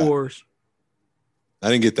lot of that. Star Wars? I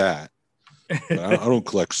didn't get that. But I don't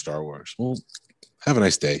collect Star Wars. Well, have a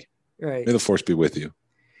nice day. Right. May the force be with you.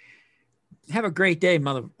 Have a great day,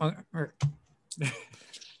 mother.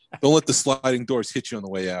 Don't let the sliding doors hit you on the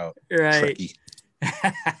way out. Right.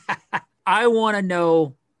 I want to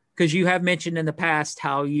know, because you have mentioned in the past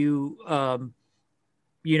how you,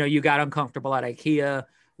 you got uncomfortable at IKEA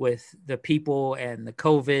with the people and the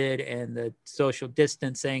COVID and the social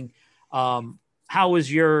distancing. How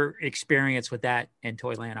was your experience with that in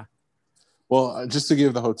Toylanta? Well, just to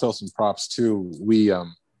give the hotel some props too, we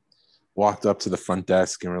walked up to the front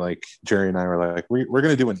desk and we're like, Jerry and I were like, we're going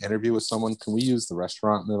to do an interview with someone. Can we use the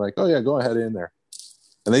restaurant? And they're like, oh yeah, go ahead in there.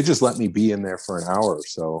 And they just let me be in there for an hour or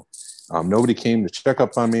so. Nobody came to check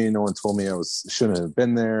up on me. No one told me shouldn't have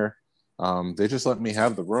been there. They just let me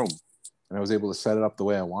have the room, and I was able to set it up the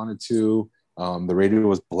way I wanted to. The radio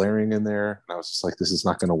was blaring in there, and I was just like, this is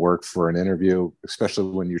not going to work for an interview,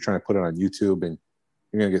 especially when you're trying to put it on YouTube and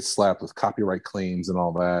you're going to get slapped with copyright claims and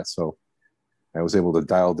all that. So I was able to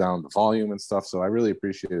dial down the volume and stuff. So I really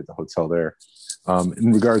appreciated the hotel there.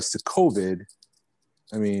 In regards to COVID,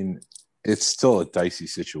 I mean, it's still a dicey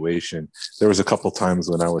situation. There was a couple times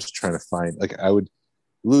when I was trying to find, like, I would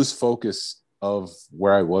lose focus of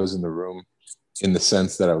where I was in the room, in the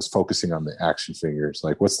sense that I was focusing on the action figures.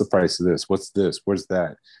 Like, what's the price of this? What's this? Where's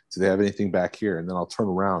that? Do they have anything back here? And then I'll turn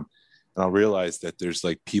around and I'll realize that there's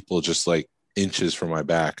like people just like inches from my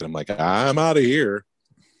back. And I'm like, I'm out of here.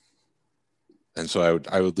 And so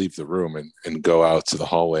I would leave the room and go out to the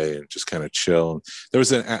hallway and just kind of chill. There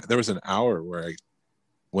was an hour where I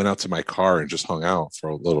went out to my car and just hung out for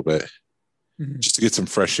a little bit, just to get some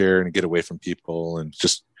fresh air and get away from people and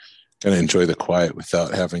just kind of enjoy the quiet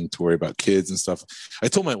without having to worry about kids and stuff. I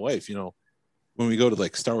told my wife, when we go to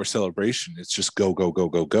like Star Wars Celebration, it's just go, go, go,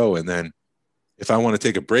 go, go. And then if I want to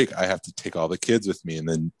take a break, I have to take all the kids with me. And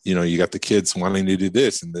then, you got the kids wanting to do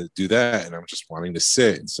this and to do that. And I'm just wanting to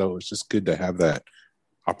sit. And so it's just good to have that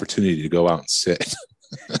opportunity to go out and sit.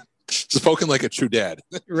 Spoken like a true dad.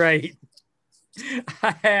 Right.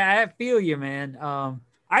 I feel you, man.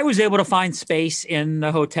 I was able to find space in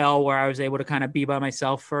the hotel where I was able to kind of be by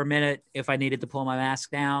myself for a minute if I needed to pull my mask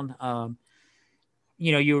down.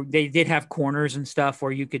 They did have corners and stuff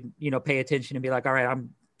where you could, pay attention and be like, all right,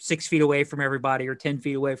 I'm 6 feet away from everybody or 10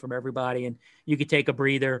 feet away from everybody. And you could take a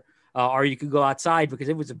breather, or you could go outside because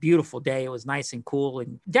it was a beautiful day. It was nice and cool.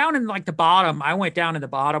 And down in like the bottom, I went down in the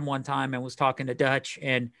bottom one time and was talking to Dutch,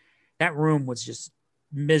 and that room was just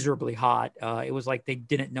miserably hot. It was like they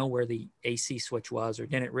didn't know where the AC switch was or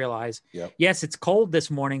didn't realize, yes, it's cold this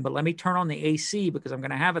morning, but let me turn on the AC because I'm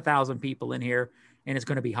going to have 1,000 people in here and it's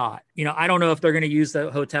going to be hot. I don't know if they're going to use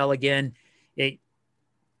the hotel again.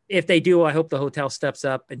 If they do, I hope the hotel steps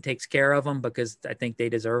up and takes care of them, because I think they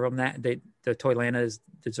deserve them. The Toylanta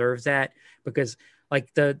deserves that, because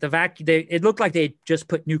like the vacuum, it looked like they just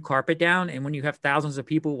put new carpet down. And when you have thousands of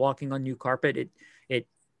people walking on new carpet, it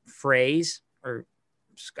frays, or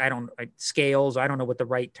scales. I don't know what the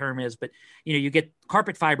right term is, but you get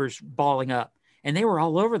carpet fibers balling up, and they were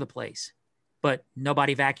all over the place, but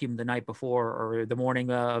nobody vacuumed the night before or the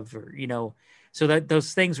morning of, or, so that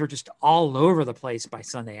those things were just all over the place by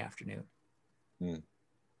Sunday afternoon.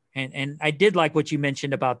 And I did like what you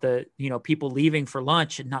mentioned about the, people leaving for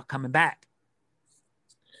lunch and not coming back.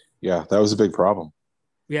 Yeah, that was a big problem.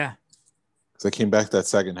 Yeah. Because I came back that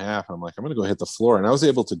second half. I'm like, I'm going to go hit the floor. And I was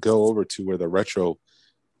able to go over to where the Retroville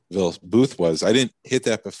booth was. I didn't hit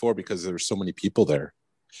that before because there were so many people there.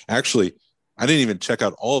 Actually, I didn't even check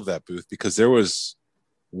out all of that booth because there was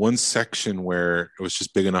one section where it was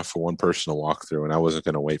just big enough for one person to walk through, and I wasn't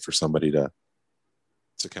going to wait for somebody to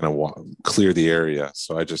kind of clear the area.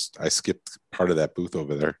 So I skipped part of that booth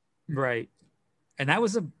over there. Right. And that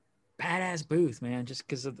was a badass booth, man, just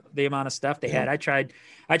because of the amount of stuff they had. I tried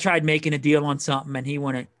making a deal on something, and he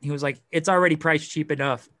was like, it's already priced cheap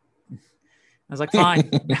enough. I was like, fine,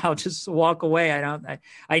 I'll just walk away.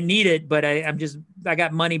 I need it, but I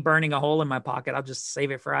got money burning a hole in my pocket. I'll just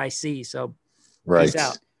save it for IC. So right. Peace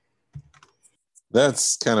out.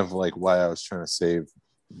 That's kind of like why I was trying to save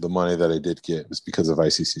the money that I did get, was because of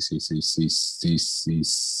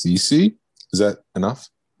ICCCCCCCC. Is that enough?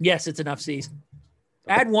 Yes, it's enough C's.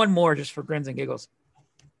 Add one more just for grins and giggles.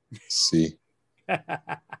 C.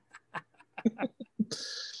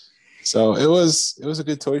 So it was a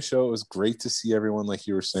good toy show. It was great to see everyone, like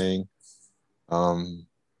you were saying. I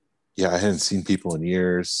hadn't seen people in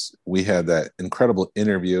years. We had that incredible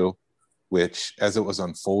interview, which, as it was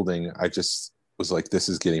unfolding, I just was like, this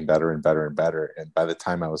is getting better and better and better. And by the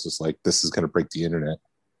time I was just like, this is going to break the internet,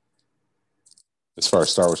 as far as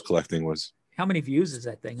Star Wars collecting was. How many views is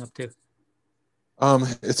that thing up to?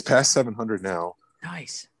 It's past 700 now.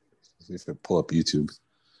 Nice. See if I pull up YouTube.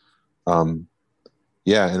 And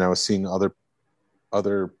I was seeing other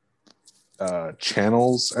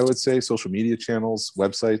channels, I would say, social media channels,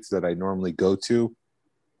 websites that I normally go to.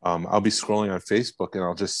 I'll be scrolling on Facebook and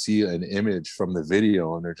I'll just see an image from the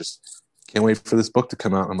video and they're just, can't wait for this book to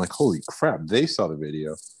come out. I'm like, holy crap, they saw the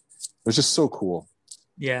video. It was just so cool.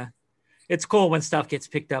 Yeah. It's cool when stuff gets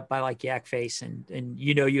picked up by like Yak Face and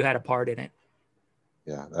you had a part in it.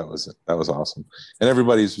 Yeah, that was awesome. And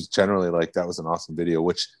everybody's was generally like, that was an awesome video,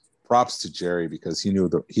 which props to Jerry because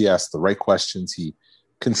he asked the right questions. He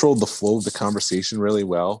controlled the flow of the conversation really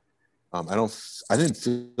well. I didn't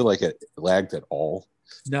feel like it lagged at all.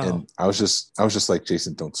 No. And I was just like,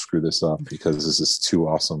 Jason, don't screw this up because this is too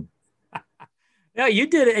awesome. No, you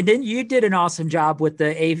did it. And then you did an awesome job with the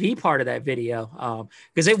AV part of that video.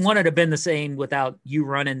 Because it wouldn't have been the same without you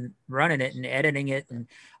running it and editing it. And,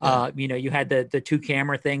 you had the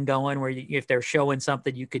 2-camera thing going where if they're showing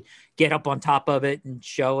something, you could get up on top of it and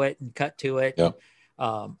show it and cut to it. Yeah.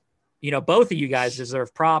 Both of you guys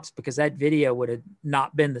deserve props because that video would have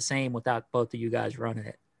not been the same without both of you guys running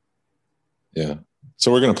it. Yeah.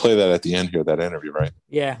 So we're going to play that at the end here, that interview, right?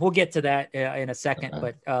 Yeah, we'll get to that in a second.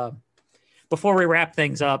 Okay. But before we wrap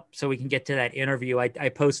things up, so we can get to that interview, I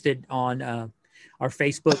posted on our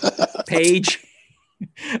Facebook page,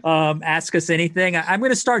 Ask Us Anything. I'm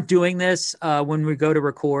going to start doing this when we go to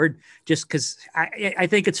record, just because I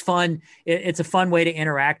think it's fun. It's a fun way to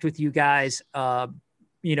interact with you guys,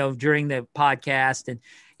 during the podcast. And,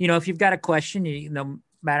 if you've got a question, no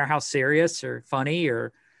matter how serious or funny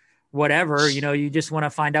or whatever, you just want to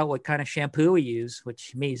find out what kind of shampoo we use,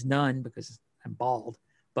 which means none because I'm bald.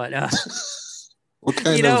 But what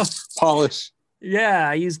kind of polish? Yeah,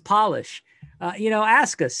 I use polish.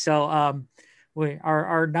 Ask us. So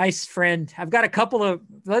our nice friend, I've got a couple of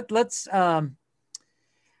I've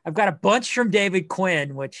got a bunch from David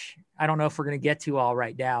Quinn, which I don't know if we're going to get to all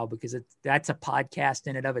right now because that's a podcast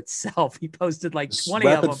in and of itself. He posted like 20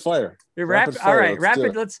 of them. Rapid fire. All right. All right.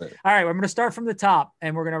 I'm going to start from the top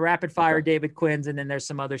and we're going to rapid fire David Quinn's and then there's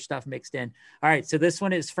some other stuff mixed in. All right. So this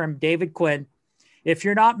one is from David Quinn. If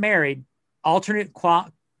you're not married, alternate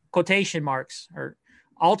quotation marks or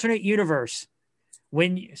alternate universe, where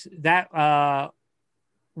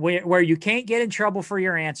you can't get in trouble for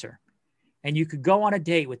your answer. And you could go on a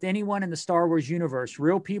date with anyone in the Star Wars universe,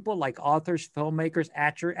 real people like authors, filmmakers,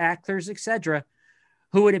 actors, etc.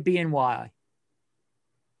 Who would it be and why?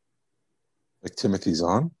 Like Timothy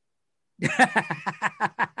Zahn?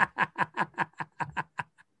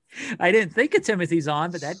 I didn't think of Timothy Zahn,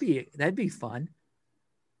 but that'd be fun.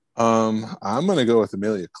 I'm gonna go with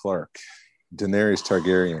Emilia Clarke, Daenerys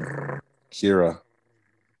Targaryen, Kira.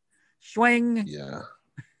 Swing. Yeah.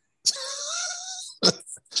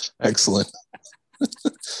 Excellent.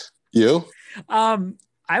 You?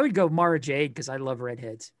 I would go Mara Jade because I love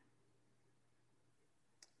redheads.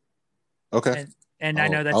 Okay. And I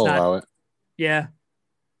know that's I'll not. allow it. Yeah.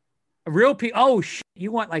 Real people. Oh,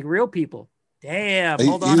 you want like real people? Damn.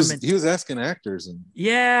 Hold on a minute. He was asking actors and.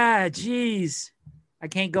 Yeah. Geez. I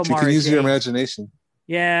can't go. You can use your imagination.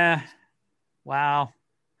 Yeah. Wow.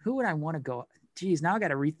 Who would I want to go? Geez. Now I got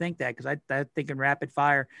to rethink that because I'm thinking rapid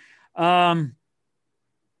fire.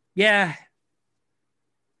 Yeah.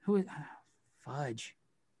 Fudge.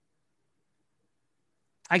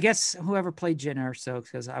 I guess whoever played Jen Erso,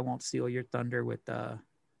 because I won't steal your thunder with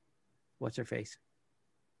what's her face?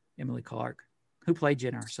 Emily Clark. Who played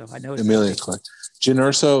Jen Erso? I know it's Emilia Clarke. Jen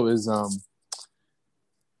Erso is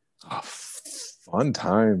fun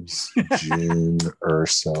times. Jen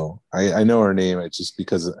Erso. I know her name. It's just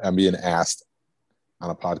because I'm being asked on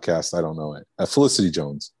a podcast. I don't know it. Felicity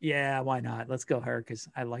Jones. Yeah, why not? Let's go her because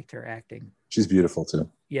I liked her acting. She's beautiful too.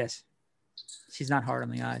 Yes. She's not hard on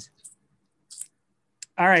the eyes.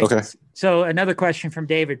 All right. Okay. So another question from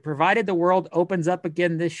David. Provided the world opens up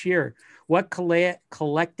again this year, what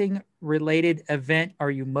collecting related event are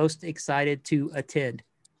you most excited to attend?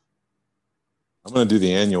 I'm going to do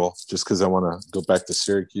the annual just because I want to go back to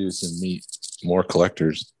Syracuse and meet more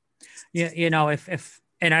collectors. Yeah. If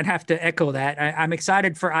and I'd have to echo that. I'm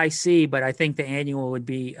excited for IC, but I think the annual would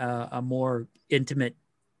be a more intimate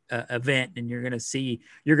event, and you're going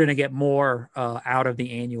to get more out of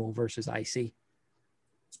the annual versus IC.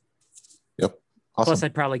 Yep. Awesome. Plus,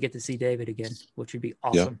 I'd probably get to see David again, which would be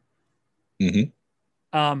awesome. Yep.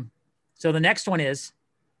 Mm-hmm. So the next one is,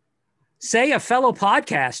 say a fellow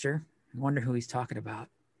podcaster, I wonder who he's talking about,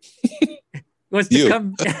 was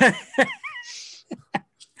to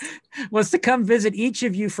come visit each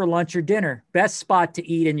of you for lunch or dinner. Best spot to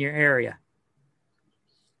eat in your area?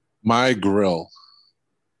 My grill.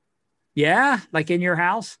 Yeah, like in your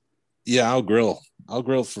house? Yeah, I'll grill. I'll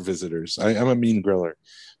grill for visitors. I'm a mean griller.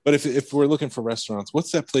 But if we're looking for restaurants,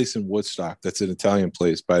 what's that place in Woodstock that's an Italian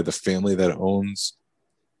place by the family that owns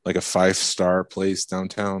like a 5-star place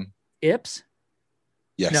downtown? Ips?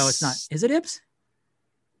 Yes. No, it's not. Is it Ips?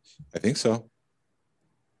 I think so.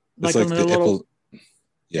 It's Like like in the a little in a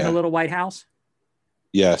Yeah. little white house?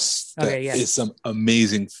 Yes. That Okay, yeah. is some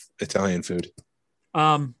amazing Italian food.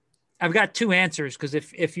 I've got two answers because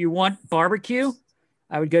if you want barbecue,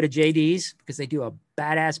 I would go to JD's because they do a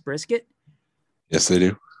badass brisket. Yes, they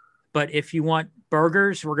do. But if you want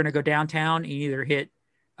burgers, we're gonna go downtown and either hit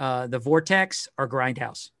the Vortex or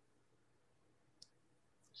Grindhouse.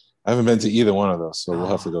 I haven't been to either one of those, so we'll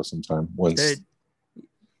have to Oh, go sometime once the-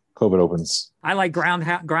 COVID opens. I like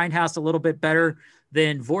Grindhouse a little bit better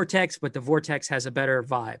than Vortex, but the Vortex has a better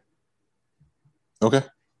vibe. Okay. I'll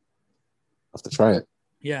have to try it.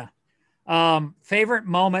 Yeah. Favorite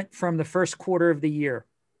moment from the first quarter of the year?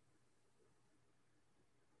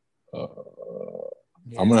 I'm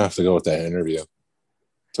going to have to go with that interview.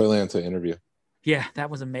 Toylanta interview. Yeah,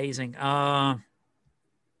 that was amazing. I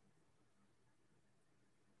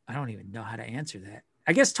don't even know how to answer that.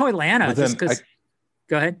 I guess Toylanta, just because.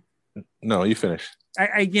 Go ahead. No, you finish.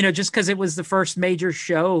 Just because it was the first major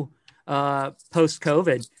show post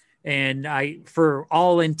COVID, and for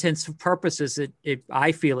all intents and purposes,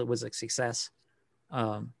 I feel it was a success.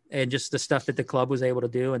 And just the stuff that the club was able to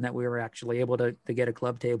do, and that we were actually able to get a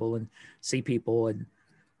club table and see people.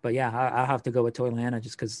 But yeah, I'll have to go with Toylanta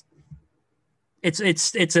just because it's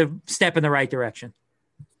a step in the right direction.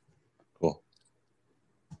 Cool.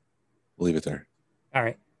 We'll leave it there. All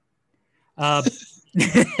right.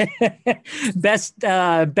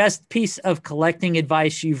 Best piece of collecting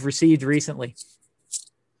advice you've received recently?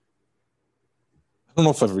 I don't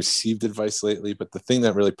know if I've received advice lately, but the thing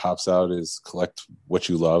that really pops out is collect what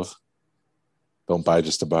you love. Don't buy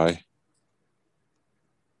just to buy.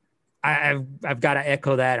 I've got to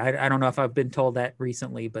echo that. I don't know if I've been told that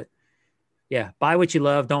recently, but yeah, buy what you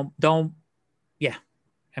love. Don't. Yeah,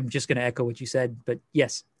 I'm just going to echo what you said, but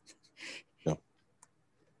yes. No.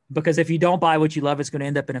 Because if you don't buy what you love, it's going to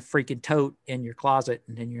end up in a freaking tote in your closet,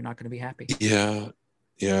 and then you're not going to be happy. Yeah,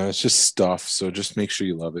 it's just stuff. So just make sure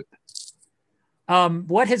you love it.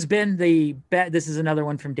 What has been this is another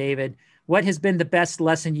one from David. What has been the best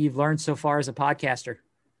lesson you've learned so far as a podcaster?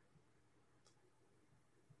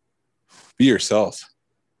 Be yourself.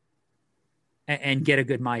 And get a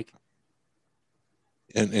good mic.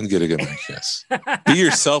 And get a good mic, yes. Be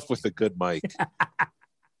yourself with a good mic.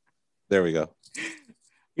 There we go.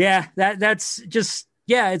 Yeah, that's just,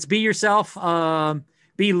 it's be yourself.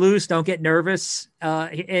 Be loose. Don't get nervous.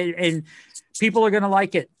 And people are going to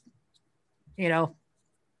like it.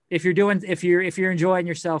 If you're enjoying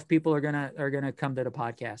yourself, people are gonna come to the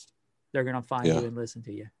podcast. They're gonna find you and listen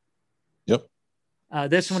to you. Yep.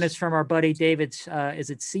 This one is from our buddy David's.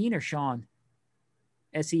 Is it Sean or Sean?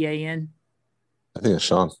 Sean. I think it's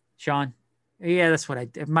Sean. Sean. Yeah, that's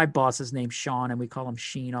what my boss's name's Sean, and we call him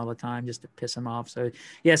Sheen all the time just to piss him off. So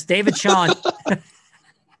yes, David Sean.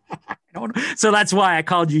 So that's why I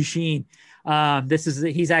called you Sheen. He's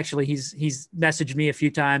messaged me a few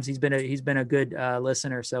times. He's been a good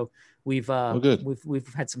listener. So we've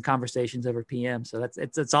had some conversations over PM. So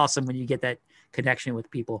it's awesome when you get that connection with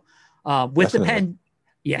people. With the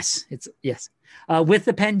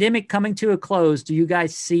pandemic coming to a close, do you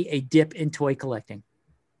guys see a dip in toy collecting?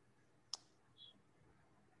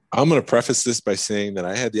 I'm going to preface this by saying that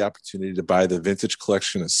I had the opportunity to buy the vintage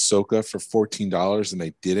collection of Soka for $14, and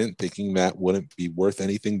I didn't, thinking that wouldn't be worth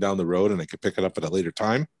anything down the road and I could pick it up at a later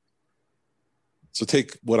time. So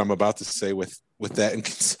take what I'm about to say with that in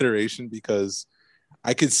consideration, because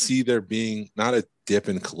I could see there being not a dip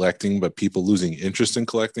in collecting, but people losing interest in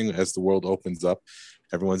collecting as the world opens up.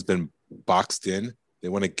 Everyone's been boxed in. They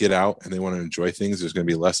want to get out and they want to enjoy things. There's going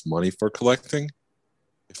to be less money for collecting.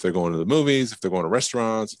 If they're going to the movies, if they're going to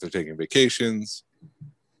restaurants, if they're taking vacations.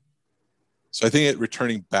 So I think it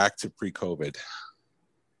returning back to pre-COVID.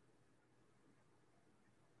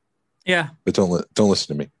 Yeah. But don't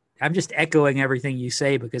listen to me. I'm just echoing everything you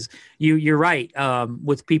say because you're right.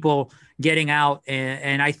 With people getting out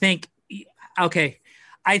and I think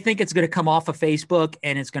it's going to come off of Facebook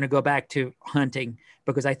and it's going to go back to hunting,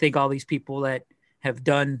 because I think all these people that have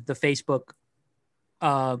done the Facebook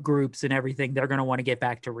groups and everything, they're going to want to get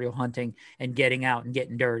back to real hunting and getting out and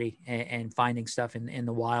getting dirty and finding stuff in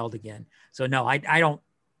the wild again. So no, I don't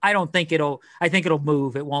think I think it'll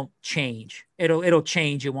move. It won't change. It'll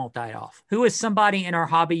change. It won't die off. Who is somebody in our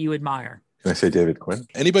hobby you admire? Can I say David Quinn?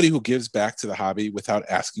 Anybody who gives back to the hobby without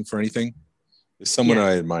asking for anything is someone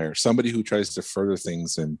I admire. Somebody who tries to further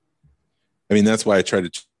things. And I mean, that's why I try to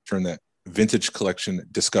turn that vintage collection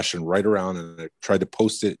discussion right around, and I tried to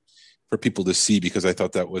post it for people to see because I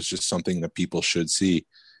thought that was just something that people should see.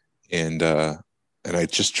 And I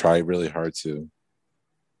just try really hard to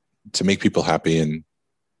make people happy, and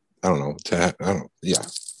yeah.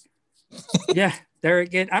 Yeah, there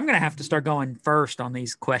again. I'm gonna have to start going first on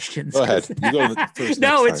these questions. Go ahead. You go first.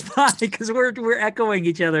 No, it's fine because we're echoing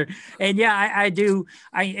each other. And yeah, I do.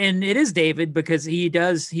 And it is David because he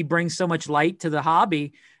brings so much light to the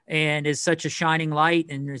hobby and is such a shining light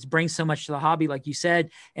and brings so much to the hobby, like you said,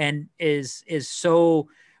 and is so,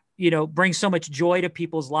 brings so much joy to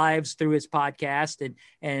people's lives through his podcast.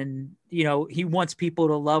 And, he wants people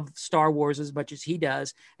to love Star Wars as much as he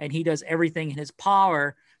does. And he does everything in his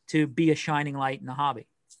power to be a shining light in the hobby.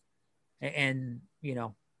 And,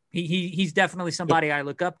 he's definitely somebody I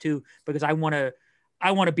look up to because I want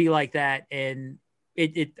to be like that. And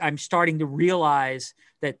I'm starting to realize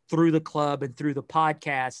that through the club and through the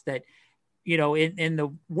podcast that, in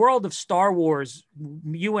the world of Star Wars,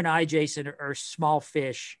 you and I, Jason, are small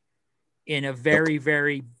fish in a very,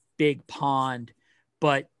 very big pond,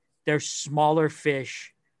 but there's smaller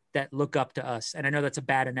fish that look up to us. And I know that's a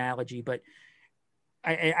bad analogy, but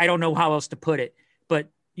I don't know how else to put it. But,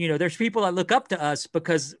 there's people that look up to us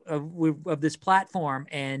because of this platform,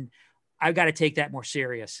 and I've got to take that more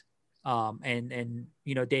serious. And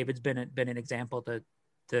David's been an example to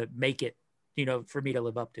make it, for me to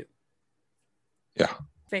live up to. Yeah.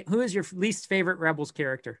 Who is your least favorite Rebels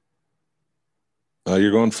character?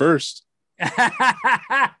 You're going first.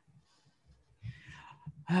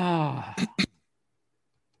 Oh.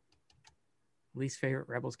 Least favorite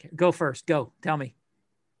Rebels character. Go first. Go. Tell me.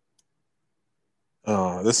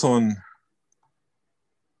 This one,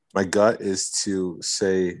 my gut is to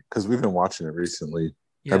say, because we've been watching it recently.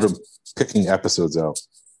 Yeah. I've been picking episodes out.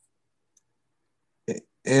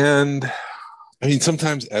 And I mean,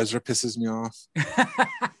 sometimes Ezra pisses me off.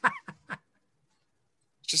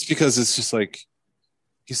 Just because it's just like,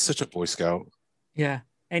 he's such a Boy Scout. Yeah.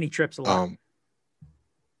 And he trips a lot.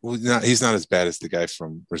 Well, he's not as bad as the guy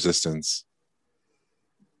from Resistance.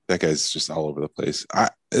 That guy's just all over the place.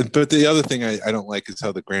 But the other thing I don't like is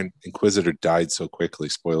how the Grand Inquisitor died so quickly.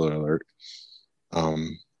 Spoiler alert.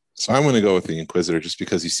 So I'm going to go with the Inquisitor just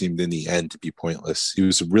because he seemed in the end to be pointless. He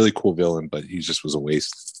was a really cool villain, but he just was a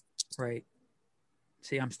waste. Right.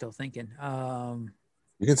 See, I'm still thinking.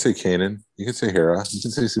 You can say Kanan. You can say Hera. You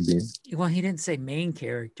can say Sabine. Well, he didn't say main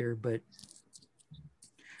character, but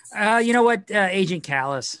you know what? Agent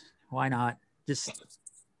Callus. Why not?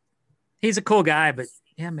 He's a cool guy, but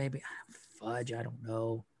yeah, maybe. Fudge, I don't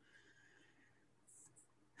know.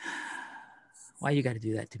 Why you got to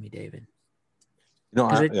do that to me, David?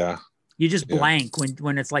 Yeah. You just blank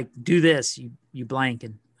when it's like, do this, you blank,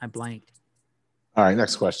 and I blanked. All right,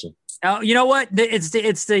 next question. Oh, you know what? It's the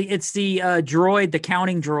droid, the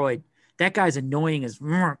counting droid. That guy's annoying as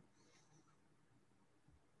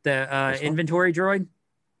the inventory droid.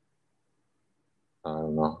 I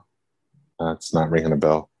don't know. It's not ringing a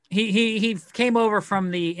bell. He came over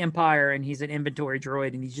from the Empire, and he's an inventory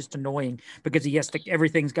droid, and he's just annoying because he has to.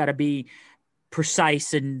 Everything's got to be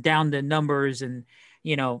precise and down to numbers, and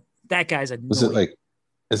that guy's annoying.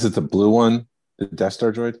 Is it the blue one, the Death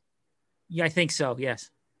Star droid? Yeah, I think so. Yes,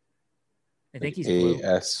 I think he's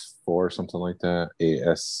AS4 or something like that.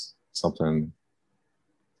 AS something.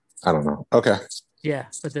 I don't know. Okay. Yeah,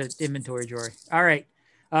 but the inventory droid. All right.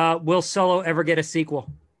 Will Solo ever get a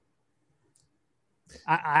sequel?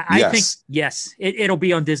 I think yes. It'll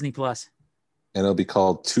be on Disney Plus, and it'll be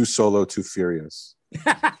called Too Solo, Too Furious.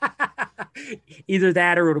 Either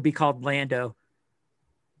that, or it'll be called Lando.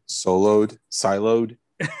 Siloed.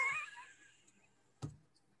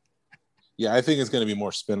 Yeah, I think it's going to be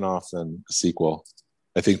more spin-off than a sequel.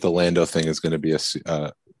 I think the Lando thing is going to be a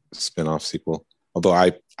spin-off sequel. Although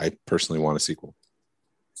I personally want a sequel.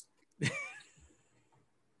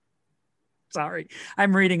 Sorry,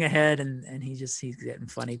 I'm reading ahead, and he's getting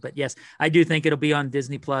funny. But yes, I do think it'll be on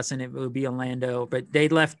Disney Plus, and it will be on Lando. But they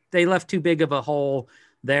left too big of a hole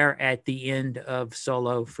there at the end of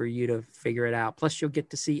Solo for you to figure it out. Plus, you'll get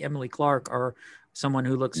to see Emily Clark or someone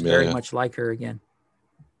who looks very much like her again.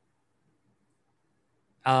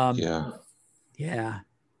 Yeah.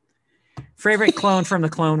 Favorite clone from the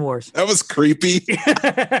Clone Wars? That was creepy.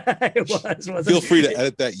 It was. Wasn't Feel free to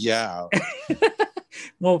edit that. Yeah.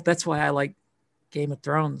 Well, that's why I like Game of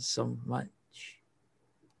Thrones so much.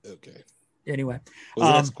 Okay. Anyway.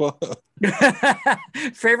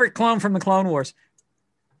 Favorite clone from the Clone Wars?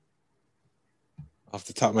 Off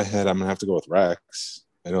the top of my head, I'm going to have to go with Rex.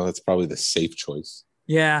 I know that's probably the safe choice.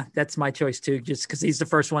 Yeah, that's my choice too, just because he's the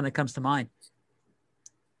first one that comes to mind.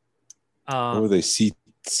 What were they?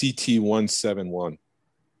 CT-171.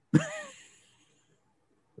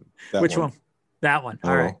 Which one? That one.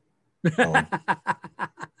 All right.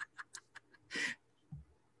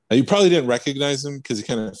 You probably didn't recognize him because he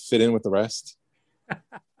kind of fit in with the rest.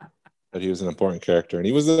 But he was an important character, and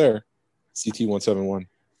he was there. CT-171.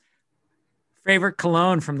 Favorite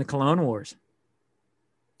cologne from the Cologne Wars?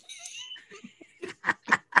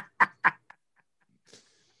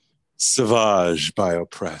 Sauvage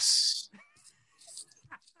Biopress.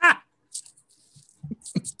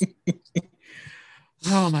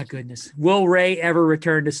 Oh my goodness. Will Rey ever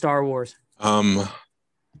return to Star Wars?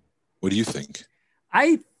 What do you think?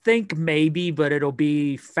 I think maybe, but it'll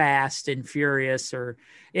be Fast and Furious, or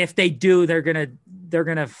if they do, they're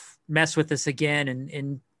gonna mess with us again, and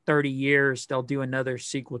in 30 years they'll do another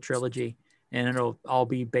sequel trilogy, and it'll all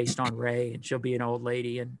be based on Rey, and she'll be an old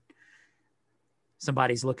lady, and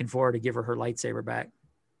somebody's looking for her to give her lightsaber back.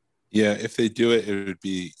 Yeah, if they do it, it would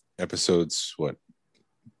be episodes, what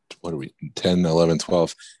are we, 10, 11,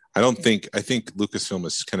 12. I think Lucasfilm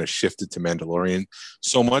has kind of shifted to Mandalorian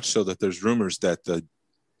so much so that there's rumors that the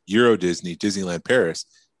Euro Disneyland Paris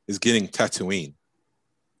is getting Tatooine.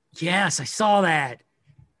 Yes, I saw that.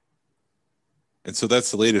 And so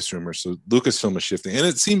that's the latest rumor. So Lucasfilm is shifting. And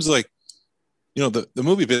it seems like, the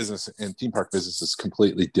movie business and theme park business is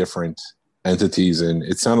completely different entities. And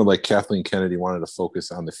it sounded like Kathleen Kennedy wanted to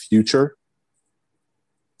focus on the future.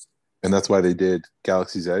 And that's why they did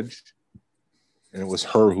Galaxy's Edge. And it was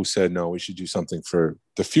her who said, no, we should do something for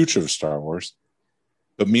the future of Star Wars.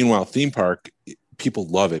 But meanwhile, theme park, people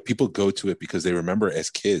love it. People go to it because they remember it as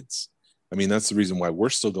kids. I mean, that's the reason why we're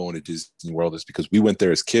still going to Disney World, is because we went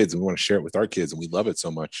there as kids and we want to share it with our kids and we love it so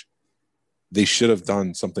much. They should have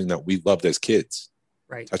done something that we loved as kids.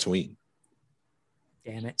 Right. Tatooine.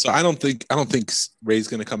 Damn it. So I don't think Rey's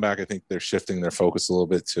going to come back. I think they're shifting their focus a little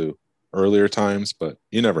bit to earlier times, but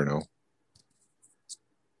you never know.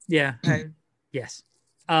 Yeah. Yes.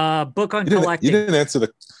 Book on collecting. You didn't answer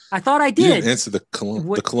the. I thought I did. You didn't answer the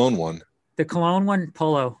Cologne one. The Cologne one,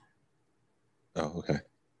 Polo. Oh, okay.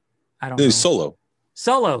 I don't know. Solo.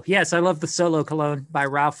 Solo. Yes, I love the Solo cologne by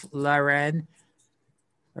Ralph Lauren.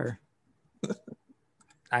 Or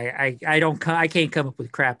I can't come up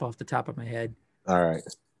with crap off the top of my head. All right.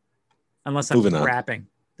 Unless I'm rapping,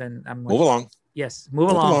 then I'm like, move along. Yes, move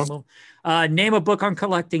along. Name a book on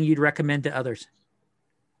collecting you'd recommend to others.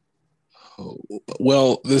 Oh,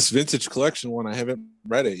 well, this vintage collection one, I haven't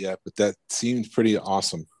read it yet, but that seemed pretty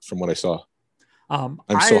awesome from what I saw. I'm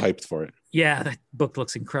so hyped for it. Yeah, that book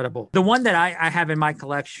looks incredible. The one that I have in my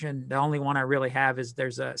collection, the only one I really have, is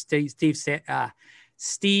there's a Steve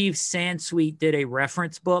Sansweet did a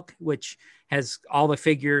reference book, which has all the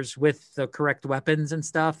figures with the correct weapons and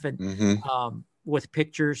stuff, and with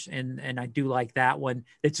pictures. And I do like that one.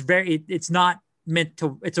 It's not meant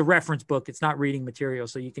to, it's a reference book. It's not reading material.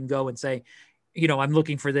 So you can go and say, I'm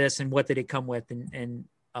looking for this and what did it come with? And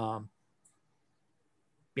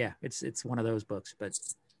yeah, it's one of those books, but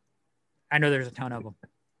I know there's a ton of them.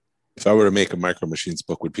 If I were to make a Micro Machines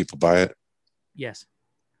book, would people buy it? Yes.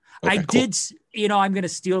 Okay, I did, I'm going to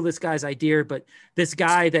steal this guy's idea, but this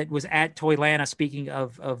guy that was at Toylanta, speaking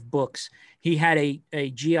of books, he had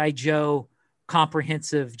a G.I. Joe,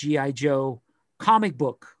 comprehensive G.I. Joe comic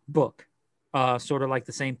book, sort of like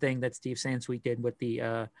the same thing that Steve Sansweet did with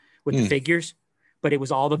the figures, but it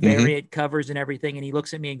was all the variant covers and everything. And he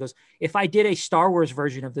looks at me and goes, if I did a Star Wars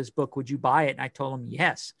version of this book, would you buy it? And I told him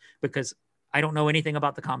yes, because I don't know anything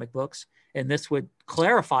about the comic books, and this would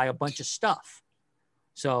clarify a bunch of stuff.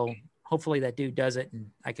 So hopefully that dude does it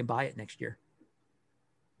and I can buy it next year.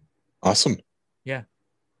 Awesome. Yeah.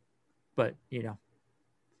 But,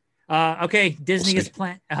 okay. Disney is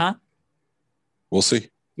planning. We'll see.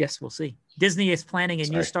 Yes, we'll see. Disney is planning a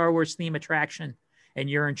new Star Wars theme attraction, and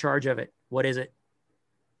you're in charge of it. What is it?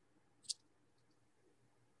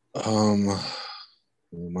 You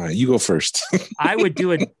go first.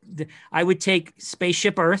 I would take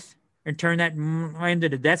Spaceship Earth and turn that into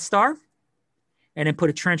the Death Star, and then put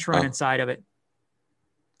a trench run inside of it.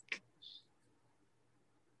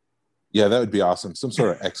 Yeah, that would be awesome. Some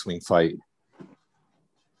sort of X-Wing fight.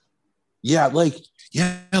 Yeah, do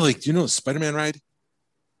you know the Spider-Man ride?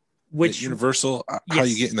 Which at Universal, yes. How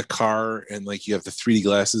you get in the car and you have the 3D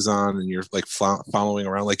glasses on and you're following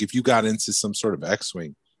around. Like if you got into some sort of X-Wing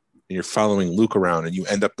and you're following Luke around and you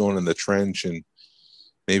end up going in the trench and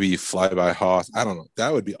maybe you fly by Hoth. I don't know.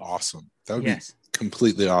 That would be awesome. That would be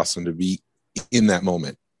completely awesome to be in that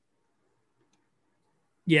moment.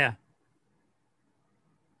 Yeah.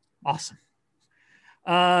 Awesome.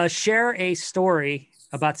 Share a story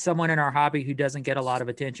about someone in our hobby who doesn't get a lot of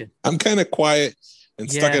attention. I'm kind of quiet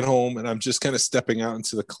and stuck Yeah. at home, and I'm just kind of stepping out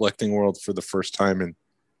into the collecting world for the first time. And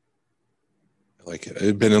like,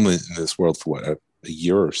 I've been in this world for what, a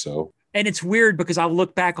year or so. And it's weird because I'll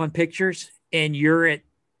look back on pictures and you're at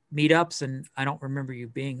meetups and I don't remember you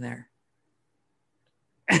being there.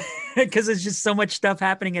 Because there's just so much stuff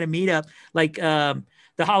happening at a meetup. Like the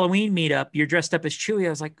Halloween meetup, you're dressed up as Chewie. I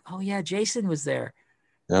was like, oh yeah, Jason was there.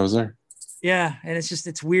 Yeah, I was there. Yeah. And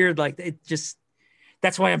it's weird. Like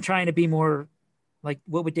that's why I'm trying to be more like,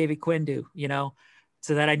 what would David Quinn do? You know,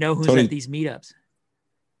 so that I know who's at these meetups.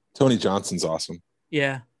 Tony Johnson's awesome.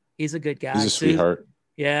 Yeah. He's a good guy. He's a sweetheart.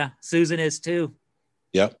 Yeah. Susan is too.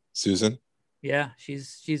 Yep. Susan. Yeah.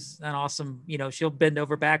 She's an awesome, she'll bend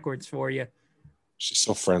over backwards for you. She's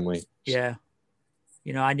so friendly. Yeah.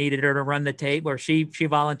 I needed her to run the table, or she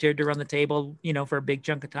volunteered to run the table, for a big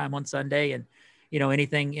chunk of time on Sunday. And,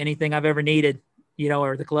 anything I've ever needed,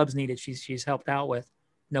 or the club's needed, she's helped out with.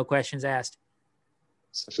 No questions asked.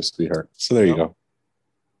 Such a sweetheart. So there you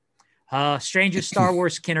go. Strangest Star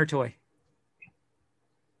Wars Kenner toy.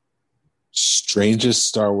 Strangest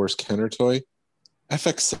Star Wars Kenner toy?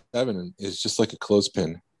 FX7 is just like a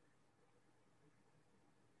clothespin.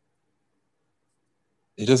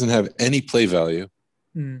 It doesn't have any play value.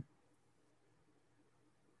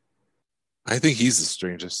 I think he's the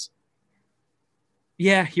strangest.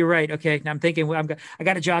 Yeah, you're right. Okay, now I'm thinking I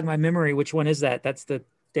got to jog my memory. Which one is that? That's the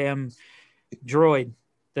damn droid,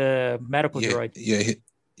 the medical droid.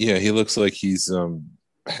 Yeah, he looks like he's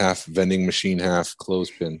half vending machine, half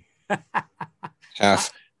clothespin,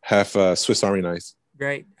 half Swiss Army knife.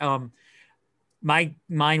 Right.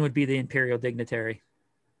 Mine would be the Imperial Dignitary.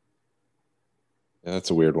 Yeah,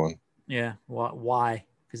 that's a weird one. Yeah. Why?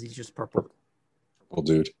 Because he's just purple. Purple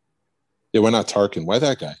dude. Yeah, why not Tarkin? Why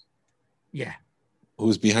that guy? Yeah. He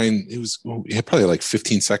had probably like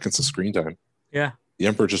 15 seconds of screen time. Yeah. The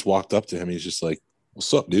Emperor just walked up to him. He's just like,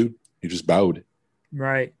 "What's up, dude?" He just bowed.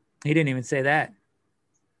 Right. He didn't even say that.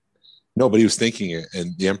 No, but he was thinking it,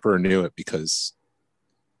 and the Emperor knew it because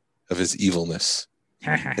of his evilness.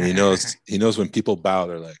 And he knows when people bow,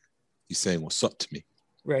 they're like, he's saying, "What's up to me?"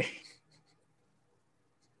 Right.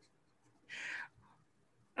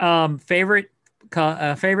 Favorite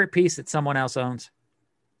piece that someone else owns.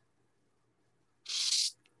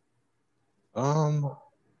 I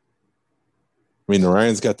mean,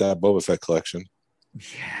 Orion's got that Boba Fett collection.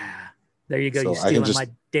 Yeah. There you go. So you're stealing my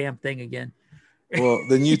damn thing again. Well,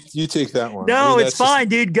 then you take that one. No, it's fine,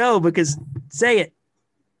 dude. Go, because say it.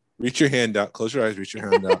 Reach your hand out. Close your eyes. Reach your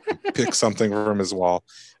hand out. Pick something from his wall,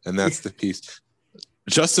 and that's the piece.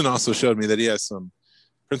 Justin also showed me that he has some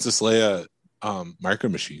Princess Leia micro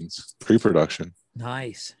machines pre-production.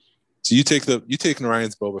 Nice. So you take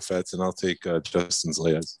Orion's Boba Fett's, and I'll take Justin's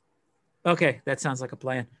Leia's. Okay, that sounds like a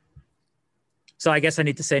plan. So I guess I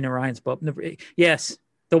need to say Narayan's Boba. Yes,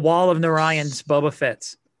 the wall of Narayan's Boba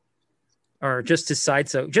Fett's, or just his side.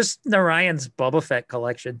 So just Narayan's Boba Fett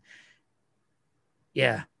collection.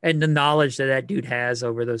 Yeah, and the knowledge that dude has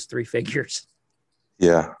over those 3 figures.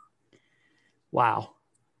 Yeah. Wow.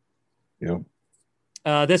 Yep.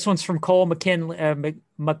 This one's from Cole McKinley.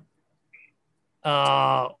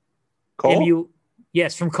 Cole?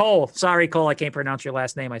 Yes, from Cole. Sorry, Cole, I can't pronounce your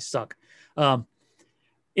last name. I suck.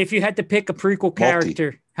 If you had to pick a prequel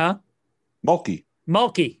character, huh? Mulkey.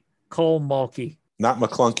 Cole Mulkey. Not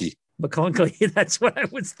McClunky. McClunky. That's what I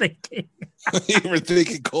was thinking. You were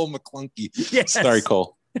thinking Cole McClunky. Yes. Sorry,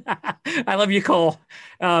 Cole. I love you, Cole.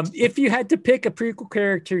 If you had to pick a prequel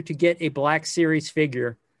character to get a Black Series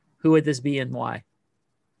figure, who would this be and why?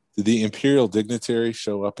 Did the Imperial Dignitary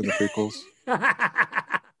show up in the prequels?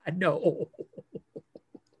 No.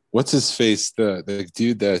 What's his face? The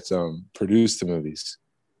dude that produced the movies.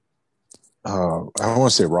 I don't want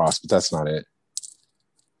to say Ross, but that's not it.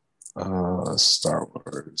 Star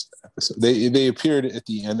Wars episode. They appeared at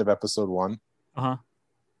the end of episode 1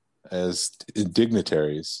 as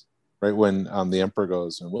dignitaries, right when the Emperor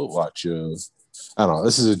goes, and we'll watch you. I don't know.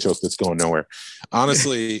 This is a joke that's going nowhere.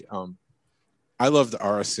 Honestly, I loved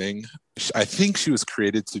Ara Singh. I think she was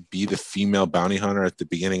created to be the female bounty hunter at the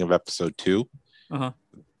beginning of episode 2.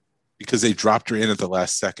 Because they dropped her in at the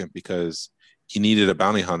last second because he needed a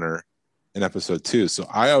bounty hunter in episode 2. So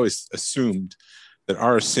I always assumed that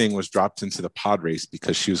Ara Singh was dropped into the pod race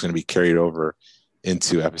because she was going to be carried over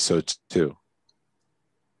into episode 2.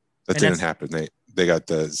 That didn't happen. They got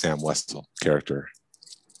the Sam Westall character.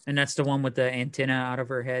 And that's the one with the antenna out of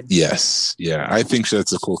her head? Yes. Yeah. I think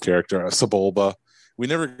that's a cool character. Sebulba. We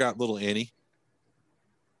never got little Annie.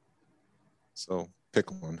 So pick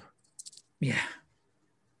one. Yeah.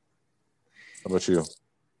 How about you?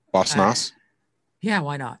 Boss Nass? Yeah,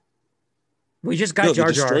 why not? We just got No,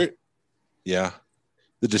 Jar Jar. Yeah.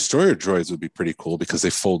 The destroyer droids would be pretty cool because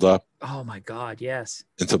they fold up Oh my God, yes.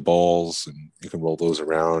 into balls and you can roll those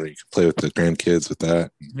around and you can play with the grandkids with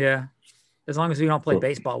that. Yeah. As long as we don't play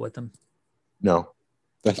baseball with them. No,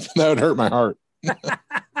 that would hurt my heart.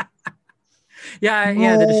 Yeah,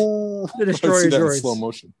 the destroyer I see that in droids. slow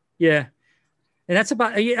motion. Yeah. And that's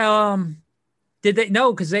about did they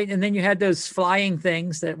no, because and then you had those flying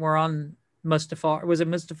things that were on Mustafar. Was it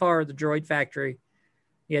Mustafar or the droid factory?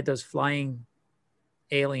 You had those flying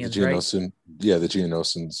aliens, The right? Geonosian, yeah, the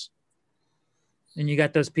Geonosians. And you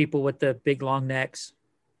got those people with the big long necks.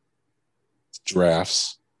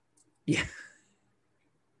 Giraffes. Yeah.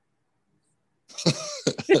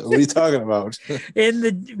 What are you talking about?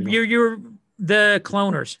 In you're the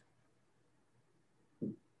cloners.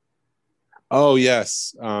 Oh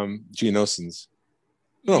yes, Geonosians.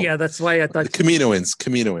 Oh. Yeah, that's why I thought the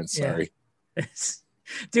Kaminoans. Sorry,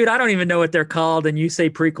 dude. I don't even know what they're called, and you say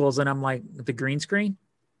prequels, and I'm like the green screen.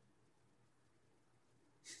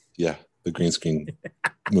 Yeah, the green screen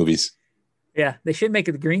movies. Yeah, they should make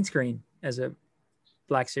it the green screen as a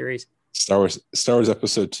Black Series. Star Wars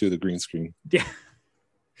Episode 2, the green screen. Yeah.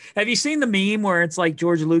 Have you seen the meme where it's like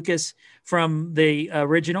George Lucas from the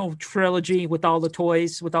original trilogy with all the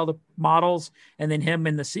toys, with all the models, and then him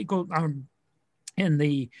in the sequel, in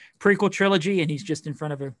the prequel trilogy, and he's just in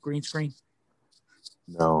front of a green screen?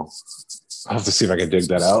 No. I'll have to see if I can dig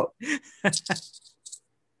that out.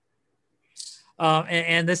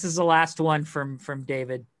 And this is the last one from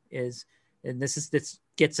David and this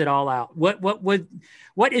gets it all out.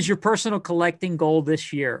 What is your personal collecting goal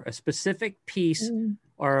this year? A specific piece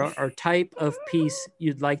or type of piece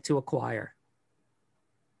you'd like to acquire?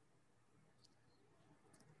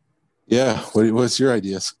 Yeah. What's your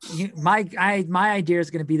ideas? My idea is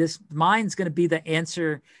going to be this. Mine's going to be the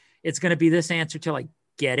answer. It's going to be this answer till I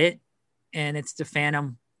get it. And it's the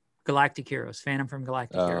Phantom from Galactic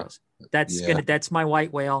Heroes. That's my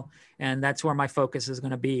white whale. And that's where my focus is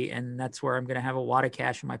going to be. And that's where I'm going to have a wad of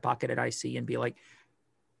cash in my pocket at IC and be like,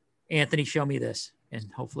 Anthony, show me this. And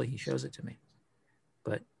hopefully he shows it to me,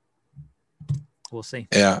 but we'll see.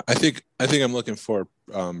 Yeah. I think I'm looking for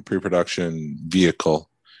pre-production vehicle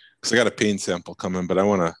because I got a paint sample coming, but I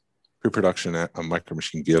want a pre-production a micro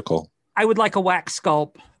machine vehicle. I would like a wax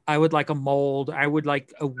sculpt. I would like a mold. I would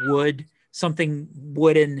like a wood, something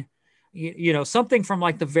wooden, something from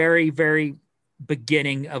like the very, very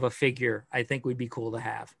beginning of a figure. I think would be cool to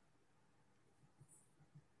have.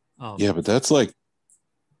 Yeah, but that's like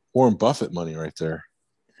Warren Buffett money right there.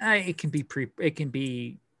 It can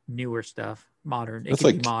be newer stuff, modern. That's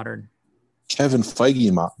be modern. Kevin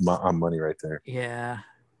Feige money right there. Yeah.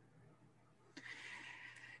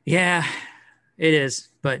 Yeah, it is.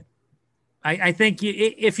 But I think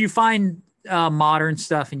if you find modern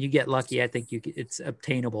stuff and you get lucky, I think it's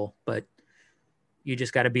obtainable. But you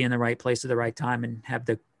just got to be in the right place at the right time and have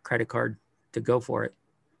the credit card to go for it.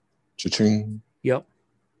 Cha-ching. Yep.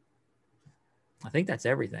 I think that's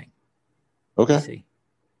everything. Okay. Let's see.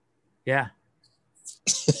 Yeah.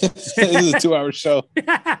 This is a 2-hour show.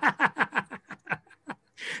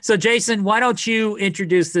 So Jason, why don't you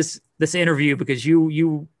introduce this interview, because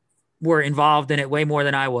you were involved in it way more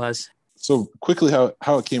than I was. So quickly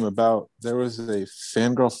how it came about, there was a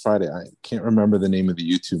Fangirl Friday. I can't remember the name of the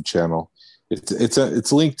YouTube channel.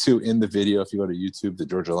 It's linked to in the video. If you go to YouTube, the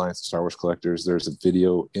Georgia Alliance of Star Wars Collectors, there's a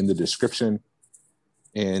video in the description.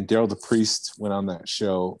 And Daryl the Priest went on that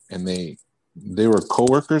show, and they were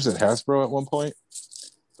co-workers at Hasbro at one point.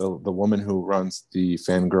 The woman who runs the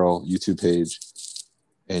Fangirl YouTube page,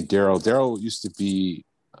 and Daryl used to be,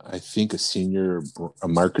 I think, a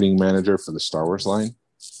marketing manager for the Star Wars line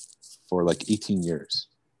for like 18 years.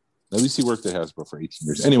 At least he worked at Hasbro for 18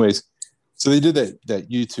 years. Anyways, so they did that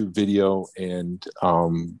YouTube video, and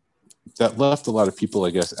that left a lot of people, I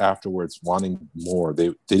guess, afterwards wanting more.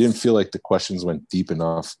 They didn't feel like the questions went deep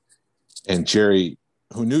enough. And Jerry,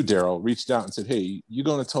 who knew Daryl, reached out and said, "Hey, you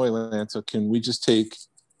going to Toylanta? Can we just take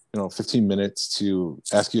 15 minutes to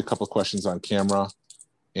ask you a couple of questions on camera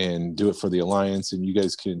and do it for the Alliance, and you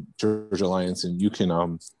guys can Georgia Alliance, and you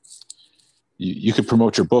can you could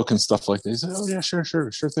promote your book and stuff like that." He said, "Oh yeah, sure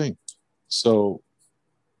thing." So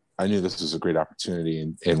I knew this was a great opportunity,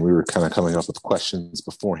 and we were kind of coming up with questions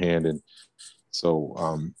beforehand. And so,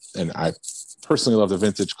 and I personally love the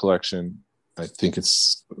vintage collection. I think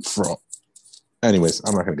it's anyways,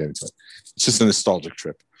 I'm not going to get into it. It's just a nostalgic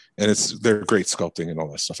trip, and they're great sculpting and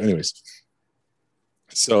all that stuff. Anyways.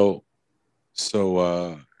 So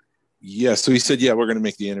he said, "Yeah, we're going to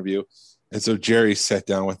make the interview." And so Jerry sat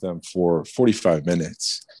down with them for 45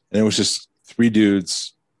 minutes, and it was just three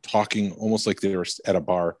dudes talking almost like they were at a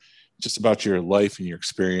bar, just about your life and your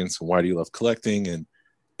experience and why do you love collecting. And,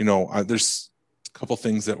 there's a couple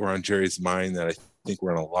things that were on Jerry's mind that I think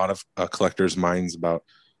were in a lot of collectors' minds about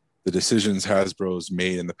the decisions Hasbro's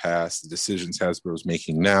made in the past, the decisions Hasbro's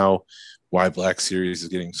making now, why Black Series is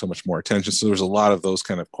getting so much more attention. So there's a lot of those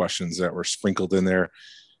kind of questions that were sprinkled in there.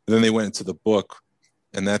 And then they went into the book,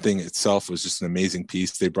 and that thing itself was just an amazing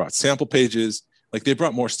piece. They brought sample pages. Like, they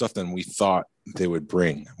brought more stuff than we thought they would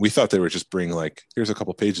bring. We thought they would just bring, like, here's a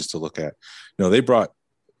couple pages to look at. They brought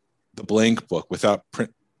the blank book without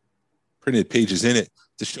printed pages in it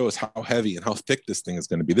to show us how heavy and how thick this thing is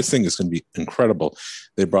going to be. This thing is going to be incredible.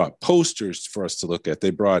 They brought posters for us to look at.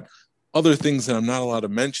 They brought other things that I'm not allowed to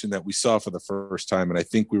mention that we saw for the first time. And I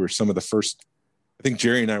think we were some of the first, I think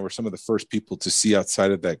Jerry and I were some of the first people to see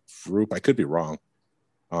outside of that group. I could be wrong.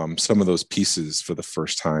 Some of those pieces for the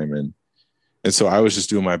first time. And so I was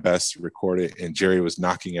just doing my best to record it, and Jerry was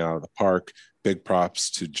knocking it out of the park. Big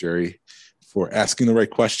props to Jerry for asking the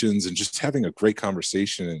right questions and just having a great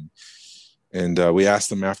conversation. And we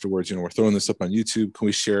asked him afterwards, we're throwing this up on YouTube. Can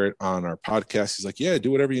we share it on our podcast? He's like, yeah,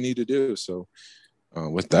 do whatever you need to do. So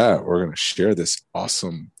with that, we're going to share this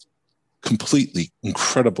awesome, completely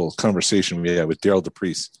incredible conversation we had with Daryl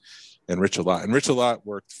DePriest and Rich Alott. And Rich Alott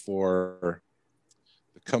worked for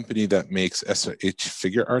the company that makes SH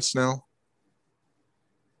Figure Arts now.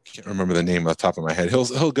 Can't remember the name off the top of my head.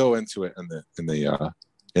 He'll go into it in the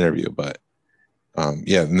interview, but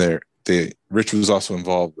and Rich was also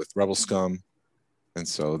involved with Rebel Scum, and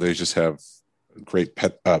so they just have a great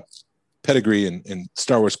pedigree in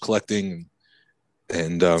Star Wars collecting,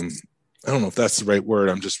 and I don't know if that's the right word.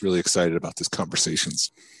 I'm just really excited about this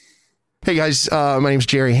conversations. Hey guys, my name is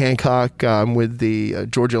Jerry Hancock. I'm with the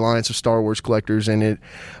Georgia Alliance of Star Wars Collectors, and it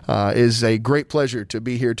is a great pleasure to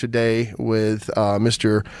be here today with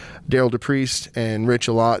Mr. Daryl DePriest and Rich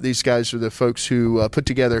Alott. These guys are the folks who put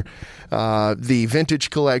together the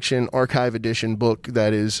Vintage Collection Archive Edition book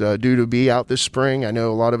that is due to be out this spring. I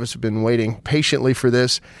know a lot of us have been waiting patiently for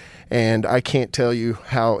this, and I can't tell you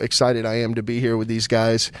how excited I am to be here with these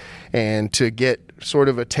guys and to get sort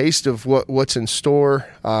of a taste of what's in store.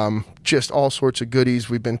 Just all sorts of goodies.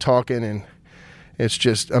 We've been talking, and it's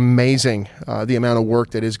just amazing the amount of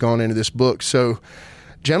work that has gone into this book. So,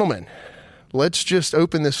 gentlemen, let's just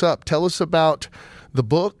open this up. Tell us about the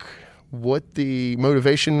book, what the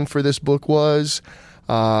motivation for this book was,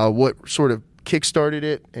 what sort of kickstarted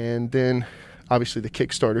it, and then obviously the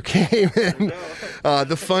Kickstarter came and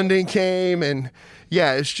the funding came, and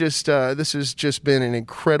yeah, it's just this has just been an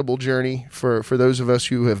incredible journey for those of us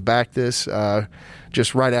who have backed this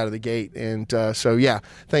just right out of the gate. And so yeah,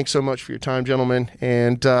 thanks so much for your time, gentlemen.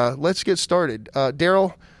 And let's get started.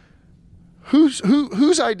 Daryl,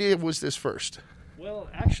 whose idea was this first? Well,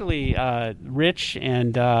 actually, Rich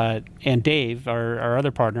and Dave, our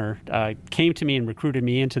other partner, came to me and recruited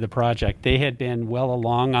me into the project. They had been well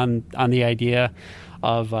along on the idea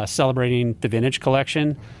of celebrating the vintage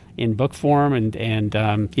collection in book form, and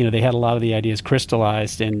they had a lot of the ideas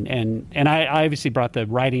crystallized, and I obviously brought the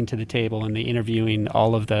writing to the table and the interviewing,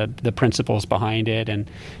 all of the principles behind it,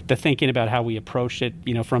 and the thinking about how we approached it,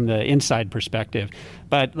 from the inside perspective.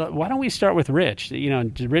 But why don't we start with Rich?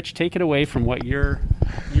 Rich, take it away from what your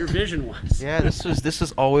vision was. Yeah, this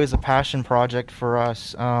is always a passion project for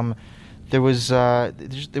us. There was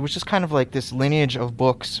just kind of like this lineage of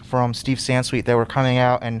books from Steve Sansweet that were coming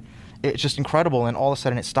out, and it's just incredible, and all of a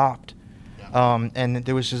sudden it stopped. And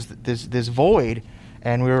there was just this void,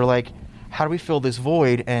 and we were like, how do we fill this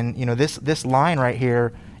void? And this line right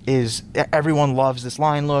here is, everyone loves this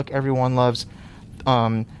line look, everyone loves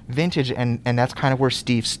vintage, and that's kind of where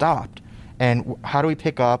Steve stopped. And how do we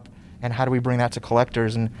pick up, and how do we bring that to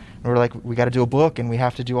collectors? And we were like, we got to do a book, and we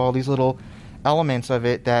have to do all these little elements of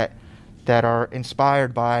it that are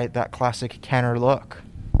inspired by that classic Kenner look.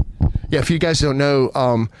 Yeah, if you guys don't know,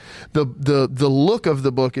 the look of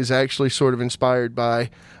the book is actually sort of inspired by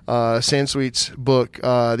Sansweet's book,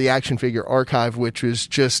 The Action Figure Archive, which was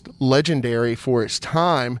just legendary for its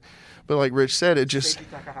time. But like Rich said, it just...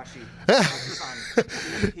 Seiji Takahashi.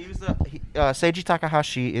 Seiji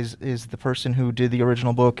Takahashi is the person who did the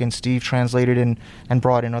original book, and Steve translated and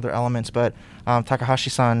brought in other elements. But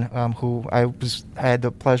Takahashi-san, who I had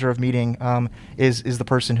the pleasure of meeting, is the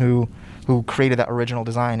person who created that original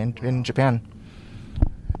design in Japan.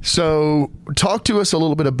 So talk to us a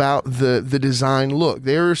little bit about the design look.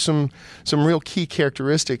 There are some real key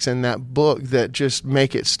characteristics in that book that just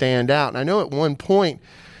make it stand out. And I know at one point,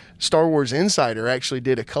 Star Wars Insider actually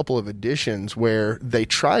did a couple of editions where they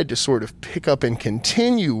tried to sort of pick up and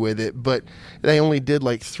continue with it, but they only did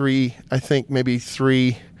like three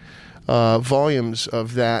volumes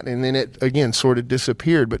of that, and then it again sort of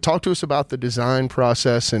disappeared. But talk to us about the design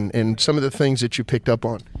process and some of the things that you picked up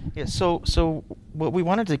on. Yeah, so what we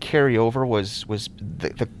wanted to carry over was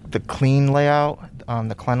the clean layout,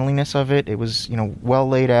 the cleanliness of it. It was well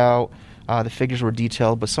laid out. The figures were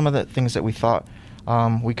detailed, but some of the things that we thought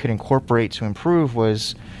we could incorporate to improve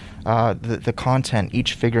was the content.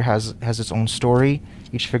 Each figure has its own story.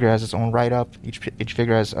 Each figure has its own write-up. Each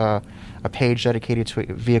figure has a page dedicated to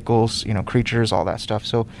vehicles, creatures, all that stuff.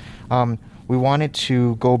 So we wanted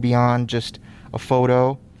to go beyond just a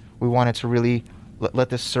photo. We wanted to really let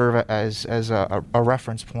this serve as a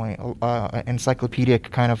reference point,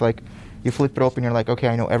 encyclopedic kind of like you flip it open, you're like, okay,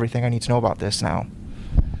 I know everything I need to know about this now.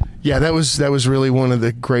 Yeah, that was really one of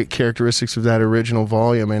the great characteristics of that original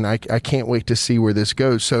volume, and I can't wait to see where this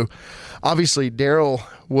goes. So obviously Daryl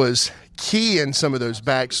was key in some of those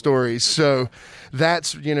backstories. So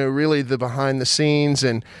that's, really the behind the scenes.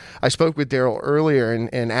 And I spoke with Daryl earlier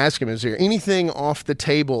and asked him, is there anything off the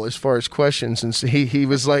table as far as questions? And so he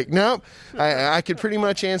was like, nope, I could pretty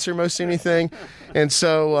much answer most anything. And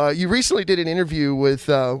so you recently did an interview with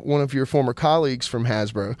one of your former colleagues from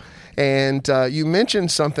Hasbro. And you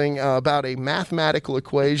mentioned something about a mathematical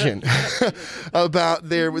equation about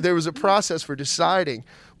there was a process for deciding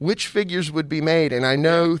which figures would be made. And I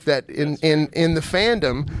know that in the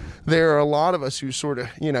fandom, there are a lot of us who sort of,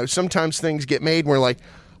 sometimes things get made and we're like,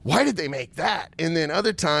 why did they make that? And then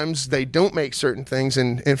other times they don't make certain things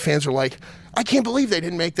and fans are like, I can't believe they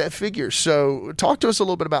didn't make that figure. So talk to us a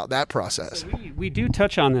little bit about that process. So we do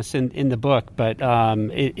touch on this in the book, but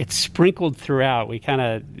it's sprinkled throughout. We kind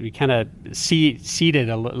of seeded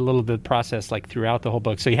a little bit of the process like throughout the whole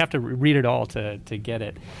book. So you have to read it all to get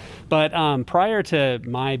it. But prior to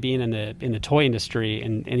my being in the toy industry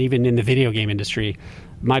and even in the video game industry,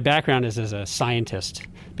 my background is as a scientist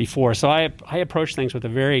before. So I approach things with a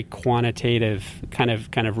very quantitative kind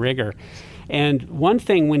of rigor. And one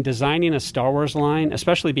thing when designing a Star Wars line,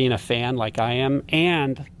 especially being a fan like I am,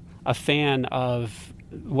 and a fan of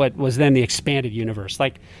what was then the expanded universe,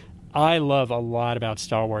 like I love a lot about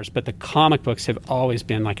Star Wars, but the comic books have always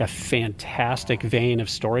been like a fantastic vein of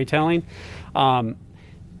storytelling.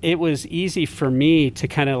 It was easy for me to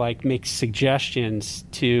kind of like make suggestions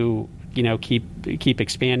to keep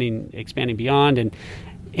expanding beyond,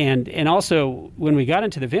 and also when we got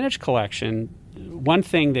into the vintage collection, one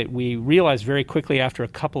thing that we realized very quickly after a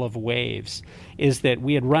couple of waves is that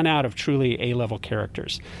we had run out of truly A-level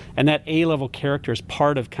characters. And that A-level character is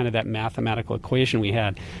part of kind of that mathematical equation we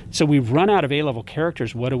had. So we've run out of A-level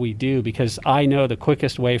characters. What do we do? Because I know the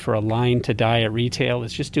quickest way for a line to die at retail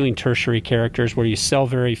is just doing tertiary characters where you sell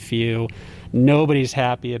very few. Nobody's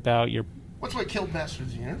happy about your... What's what killed Masters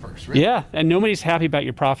of the Universe, right? Yeah, and nobody's happy about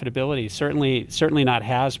your profitability. Certainly not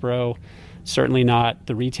Hasbro. Certainly not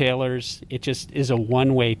the retailers. It just is a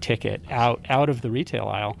one-way ticket out of the retail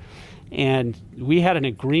aisle. And we had an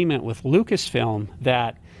agreement with Lucasfilm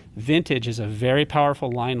that vintage is a very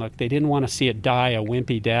powerful line look. They didn't want to see it die a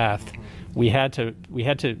wimpy death. We had to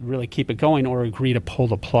really keep it going or agree to pull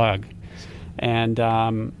the plug.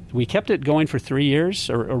 And we kept it going for 3 years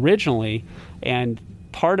originally. And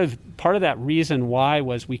part of that reason why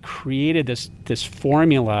was we created this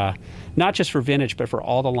formula, not just for vintage, but for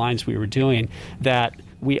all the lines we were doing, that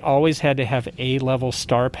we always had to have A-level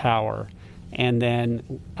star power. And then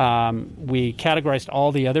we categorized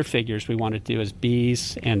all the other figures we wanted to do as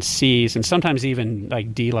Bs and Cs, and sometimes even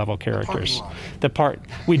like D-level characters.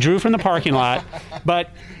 We drew from the parking lot, but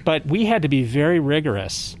we had to be very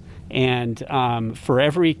rigorous. And for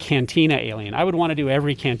every Cantina alien, I would want to do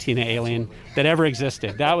every Cantina alien that ever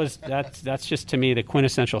existed. That's just to me the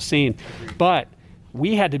quintessential scene. But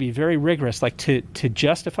we had to be very rigorous. Like to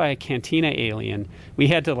justify a Cantina alien, we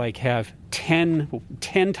had to like have 10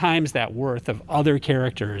 times that worth of other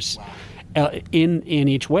characters in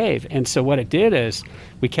each wave. And so what it did is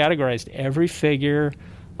we categorized every figure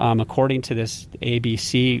according to this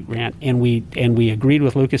ABC rant, and we agreed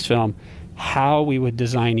with Lucasfilm how we would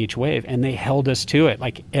design each wave, and they held us to it.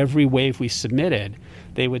 Like every wave we submitted,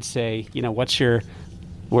 they would say, these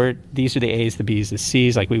are the A's, the B's, the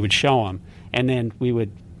C's, like we would show them, and then we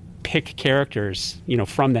would pick characters,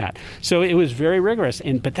 from that. So it was very rigorous,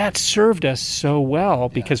 but that served us so well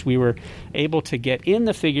because we were able to get in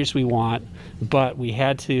the figures we want, but we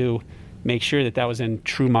had to make sure that was in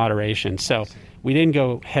true moderation. So we didn't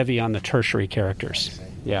go heavy on the tertiary characters.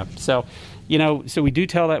 Yeah. So we do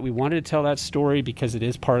tell that. We wanted to tell that story because it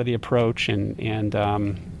is part of the approach, and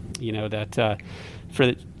that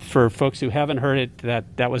for folks who haven't heard it,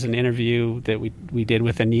 that was an interview that we did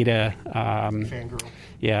with Anita. Fangirl.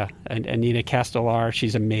 Yeah, Anita Castellar.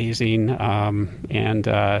 She's amazing. And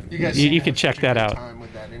you can check that out. Time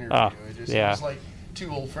with that interview. Yeah. It was like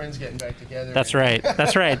two old friends getting back together. That's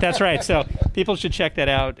right. So people should check that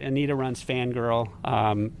out. Anita runs Fangirl,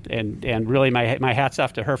 and really my hat's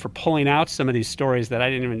off to her for pulling out some of these stories that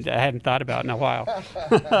I hadn't thought about in a while.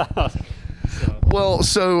 Well,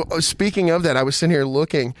 so speaking of that, I was sitting here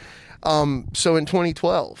looking. So in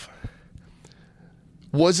 2012,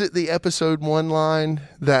 was it the episode 1 line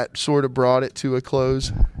that sort of brought it to a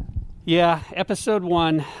close? Yeah, episode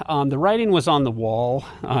 1, the writing was on the wall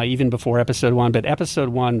even before episode 1, but episode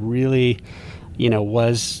 1 really,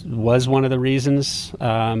 was one of the reasons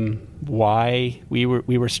why we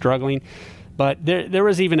were struggling. But there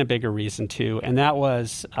was even a bigger reason too, and that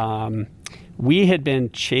was we had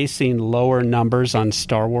been chasing lower numbers on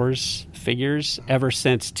Star Wars figures ever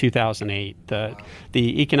since 2008.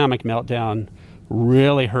 The economic meltdown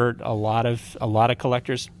really hurt a lot of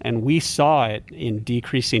collectors, and we saw it in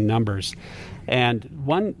decreasing numbers. And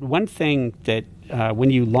one thing that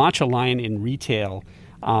when you launch a line in retail,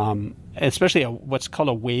 especially what's called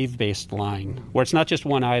a wave-based line, where it's not just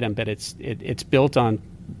one item, but it's built on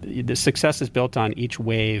the success is built on each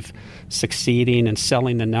wave succeeding and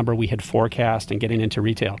selling the number we had forecast and getting into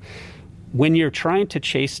retail. When you're trying to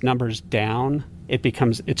chase numbers down,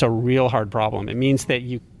 it's a real hard problem. It means that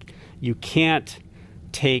you can't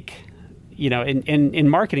take, in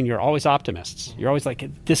marketing, you're always optimists. You're always like,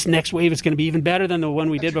 this next wave is going to be even better than the one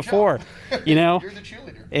we did before, You're the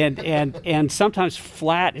cheerleader. and sometimes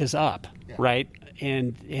flat is up, right?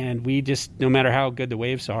 And we just, no matter how good the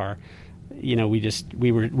waves are,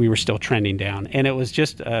 we were still trending down, and it was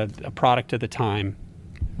just a product of the time.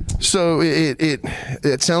 So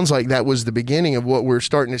it sounds like that was the beginning of what we're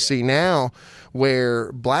starting to see now,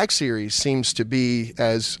 where Black Series seems to be,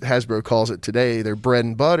 as Hasbro calls it today, their bread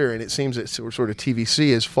and butter, and it seems that sort of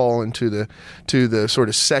TVC has fallen to the sort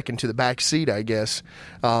of second to the back seat, I guess.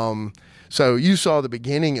 So you saw the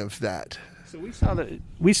beginning of that. So we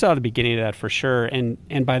saw the beginning of that for sure,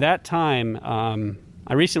 and by that time,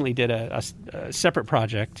 I recently did a separate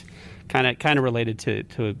project, kind of related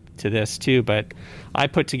to this too, but I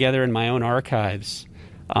put together in my own archives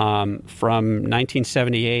from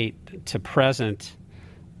 1978 to present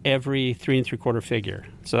every 3 3/4 figure.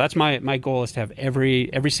 So that's my goal, is to have every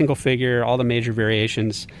single figure, all the major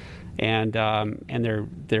variations, and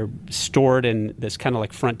they're stored in this kind of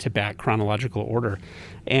like front to back chronological order,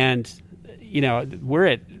 and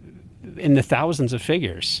we're in the thousands of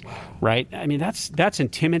figures, right? I mean, that's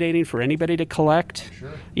intimidating for anybody to collect. Sure.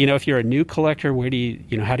 If you're a new collector, where do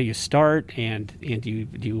you how do you start, and do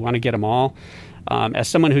you want to get them all? As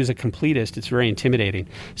someone who's a completist, it's very intimidating.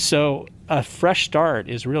 So a fresh start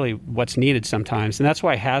is really what's needed sometimes, and that's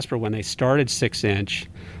why Hasbro, when they started 6-inch,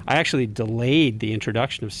 I actually delayed the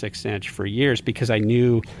introduction of 6-inch for years, because I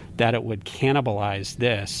knew that it would cannibalize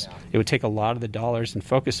this. Yeah. It would take a lot of the dollars and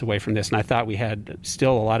focus away from this, and I thought we had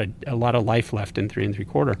still a lot of life left in 3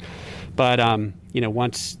 3/4. But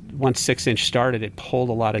once 6-inch started, it pulled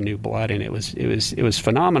a lot of new blood, and it was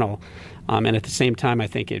phenomenal. And at the same time, I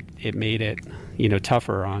think it made it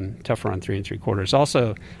tougher on 3 3/4.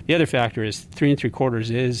 Also, the other factor is 3 3/4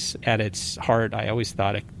 is at its heart. I always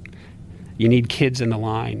thought you need kids in the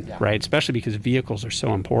line, right? Especially because vehicles are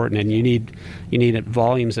so important, and you need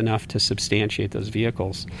volumes enough to substantiate those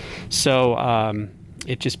vehicles. So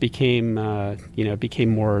it just became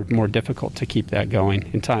more difficult to keep that going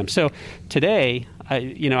in time. So today,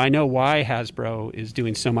 I know why Hasbro is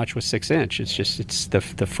doing so much with 6-inch. It's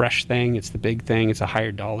the fresh thing, it's the big thing, it's a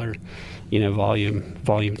higher dollar,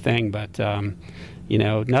 volume thing. But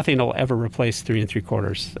nothing will ever replace 3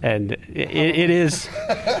 3/4. And it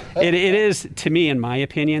is, to me, in my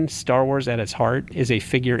opinion, Star Wars at its heart is a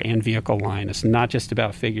figure and vehicle line. It's not just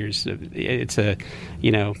about figures. It's a,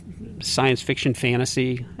 science fiction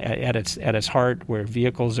fantasy at its heart, where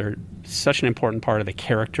vehicles are such an important part of the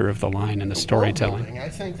character of the line and the storytelling. I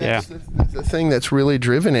think that's the thing that's really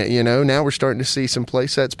driven it. Now we're starting to see some play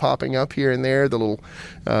sets popping up here and there, the little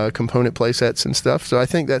component play sets and stuff. So I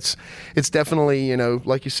think it's definitely,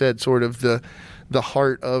 like you said, sort of the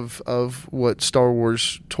heart of what Star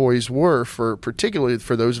Wars toys were, particularly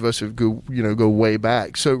for those of us who go way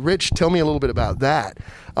back. So Rich, tell me a little bit about that.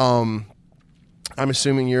 I'm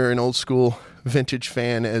assuming you're an old school vintage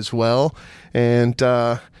fan as well, and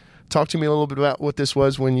talk to me a little bit about what this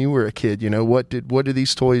was when you were a kid. What did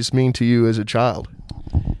these toys mean to you as a child?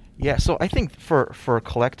 Yeah, so I think for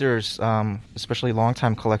collectors, especially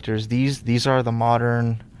longtime collectors, these are the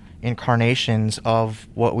modern, incarnations of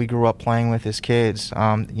what we grew up playing with as kids.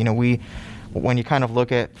 When you kind of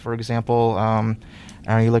look at, for example,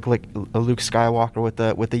 you look like a Luke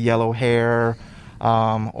Skywalker with the yellow hair,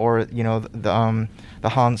 or the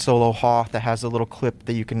Han Solo Hoth that has a little clip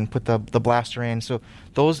that you can put the blaster in. So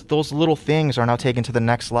those little things are now taken to the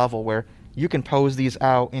next level, where you can pose these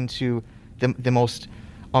out into the most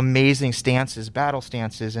amazing stances, battle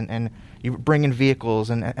stances, and you bring in vehicles,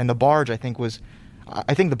 and the barge I think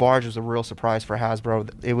the barge was a real surprise for Hasbro.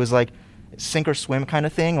 It was like sink or swim kind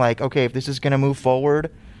of thing. Like, okay, if this is going to move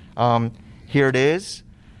forward, here it is,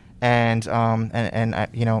 and I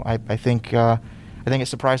think it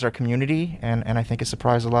surprised our community, and I think it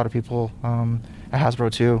surprised a lot of people at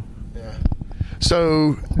Hasbro too. Yeah.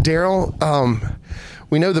 So, Daryl,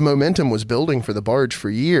 we know the momentum was building for the barge for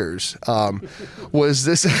years. Was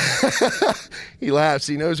this? He laughs.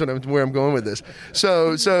 He knows where I'm going with this.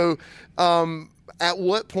 So, at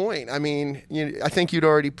what point? I mean, I think you'd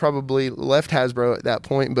already probably left Hasbro at that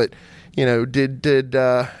point, but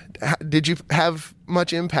did you have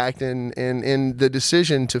much impact in the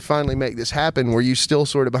decision to finally make this happen? Were you still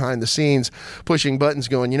sort of behind the scenes pushing buttons,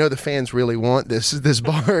 going, the fans really want this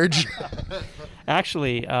barge?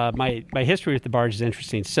 Actually, my history with the barge is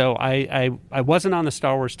interesting. So I wasn't on the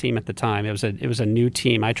Star Wars team at the time. It was a new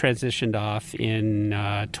team. I transitioned off in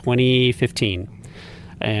 2015.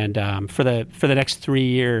 And for the next 3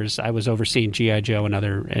 years, I was overseeing GI Joe and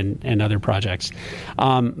other projects.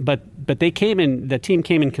 But the team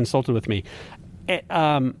came and consulted with me.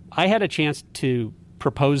 I had a chance to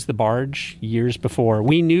propose the barge years before.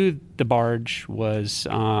 We knew the barge was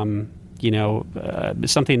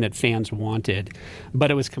something that fans wanted,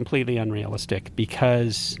 but it was completely unrealistic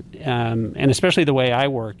because, and especially the way I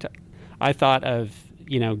worked, I thought of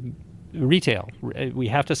retail. We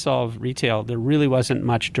have to solve retail. There really wasn't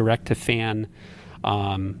much direct-to-fan,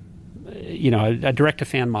 a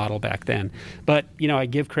direct-to-fan model back then. But I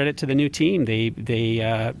give credit to the new team. They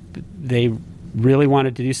really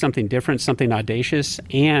wanted to do something different, something audacious,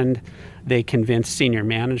 and they convinced senior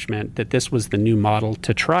management that this was the new model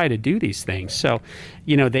to try to do these things. So,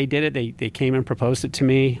 they did it. They came and proposed it to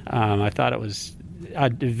me. I thought it was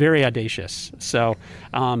very audacious. So,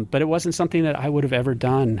 but it wasn't something that I would have ever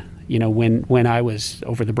done, when I was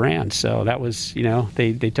over the brand. So that was,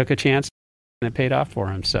 they took a chance and it paid off for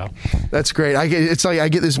them. So that's great. I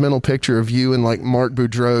get this mental picture of you and like Mark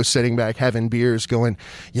Boudreau sitting back having beers going,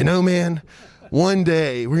 man, one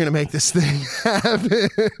day we're going to make this thing happen.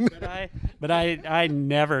 But I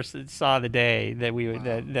never saw the day that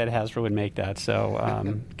that Hasbro would make that.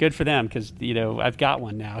 So good for them, because I've got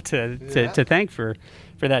one now to thank for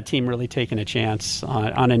that team really taking a chance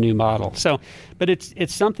on a new model. So, but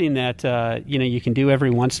it's something that you can do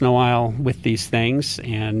every once in a while with these things,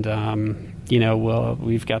 and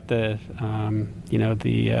we've got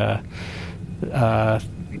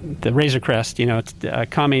the Razor Crest, it's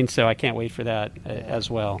coming, so I can't wait for that as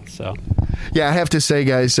well. So, yeah, I have to say,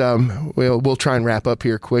 guys, we'll try and wrap up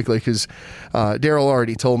here quickly because Daryl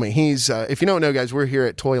already told me he's. If you don't know, guys, we're here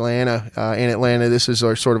at Toylanta in Atlanta. This is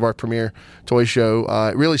our premier toy show.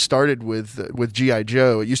 It really started with GI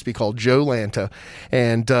Joe. It used to be called Joelanta,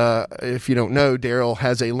 and if you don't know, Daryl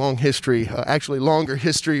has a long history, actually longer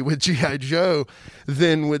history with GI Joe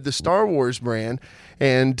than with the Star Wars brand,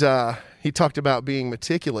 and. He talked about being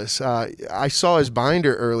meticulous. I saw his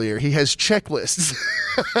binder earlier. He has checklists.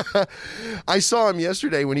 I saw him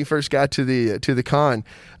yesterday when he first got to the con,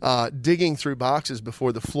 digging through boxes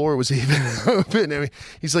before the floor was even open. I mean,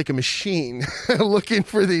 he's like a machine looking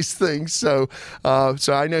for these things. So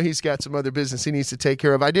I know he's got some other business he needs to take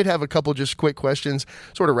care of. I did have a couple just quick questions,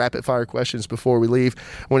 sort of rapid fire questions before we leave.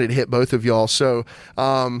 I wanted to hit both of y'all. So.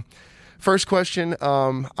 First question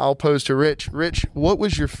I'll pose to Rich. Rich, what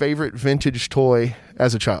was your favorite vintage toy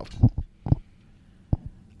as a child?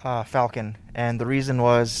 Falcon. And the reason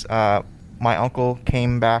was my uncle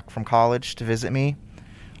came back from college to visit me,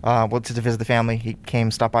 to visit the family. He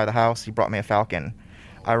came, stopped by the house. He brought me a Falcon.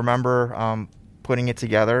 I remember putting it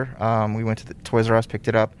together. We went to the Toys R Us, picked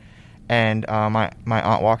it up, and my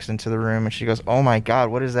aunt walks into the room and she goes, "Oh my God,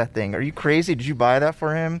 what is that thing? Are you crazy? Did you buy that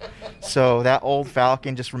for him?" So that old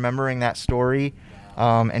Falcon, just remembering that story,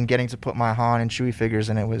 and getting to put my Han and Chewie figures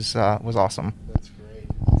in it was awesome. That's great.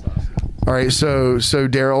 That's awesome. All right, so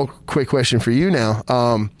Daryl, quick question for you now.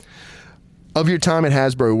 Of your time at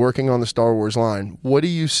Hasbro working on the Star Wars line, what do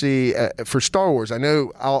you see for Star Wars? I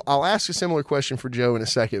know I'll ask a similar question for Joe in a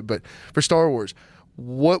second, but for Star Wars,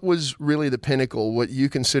 what was really the pinnacle, what you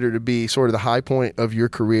consider to be sort of the high point of your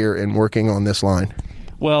career in working on this line?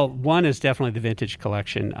 Well, one is definitely the vintage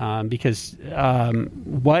collection, because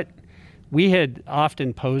we had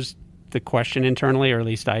often posed the question internally, or at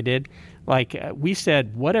least I did. Like we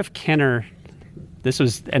said, what if Kenner? This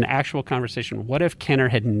was an actual conversation. What if Kenner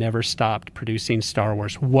had never stopped producing Star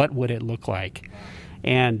Wars? What would it look like?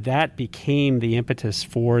 And that became the impetus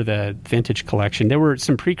for the vintage collection. There were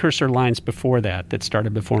some precursor lines before that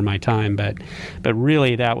started before my time, but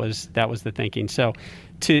really that was the thinking. So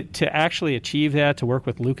to actually achieve that, to work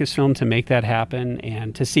with Lucasfilm to make that happen,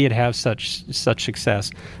 and to see it have such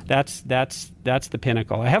success, that's the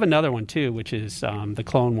pinnacle. I have another one too, which is the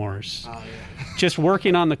Clone Wars. Oh, yeah. Just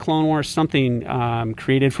working on the Clone Wars, something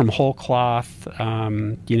created from whole cloth,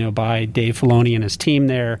 by Dave Filoni and his team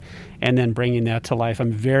there, and then bringing that to life.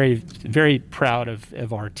 I'm very, very proud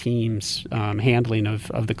of our team's handling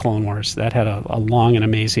of the Clone Wars. That had a long and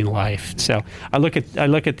amazing life. So I look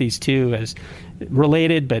at these two as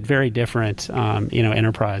related but very different,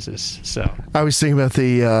 enterprises. So I was thinking about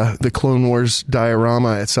the Clone Wars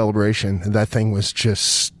diorama at Celebration. That thing was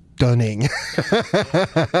just stunning.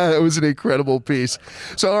 It was an incredible piece.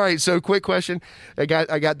 So, all right. So, quick question. I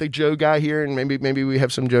got the Joe guy here, and maybe we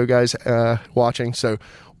have some Joe guys watching. So,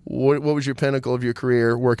 what was your pinnacle of your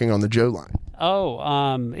career working on the Joe line?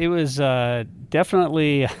 It was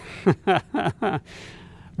definitely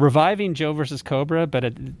reviving Joe versus Cobra,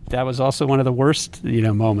 but that was also one of the worst,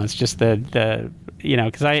 moments. Just the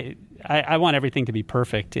because I want everything to be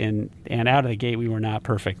perfect, and out of the gate we were not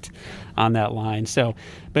perfect on that line. So,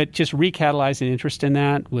 but just recatalyzing interest in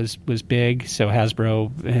that was big. So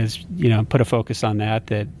Hasbro has put a focus on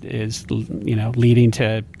that is leading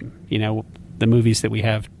to the movies that we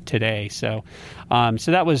have today. So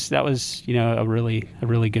that was a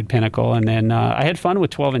really good pinnacle. And then I had fun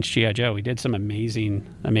with 12-inch G.I. Joe. We did some amazing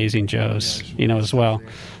Joes, as well.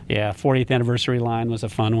 Yeah, 40th anniversary line was a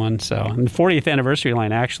fun one. So, and the 40th anniversary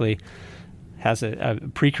line actually has a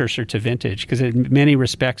precursor to vintage, because in many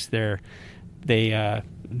respects they try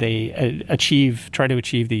to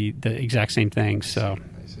achieve the exact same thing. So.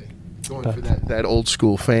 Going for that old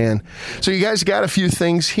school fan. So you guys got a few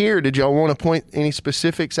things here. Did y'all want to point any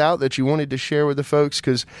specifics out that you wanted to share with the folks?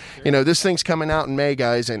 Because this thing's coming out in May,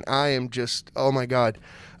 guys, and I am just, oh my God,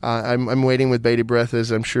 I'm waiting with bated breath, as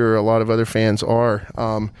I'm sure a lot of other fans are.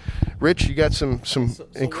 Rich, you got some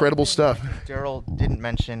incredible stuff. Daryl didn't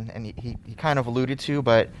mention, and he kind of alluded to,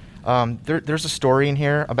 but there's a story in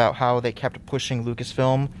here about how they kept pushing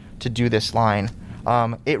Lucasfilm to do this line.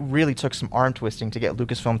 It really took some arm twisting to get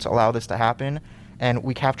Lucasfilm to allow this to happen, and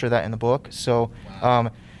we capture that in the book. So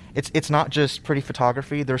it's not just pretty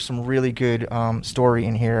photography. There's some really good story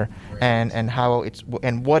in here, and how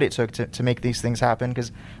and what it took to make these things happen.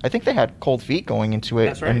 Because I think they had cold feet going into it.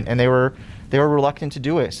 That's right. And they were reluctant to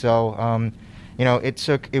do it. So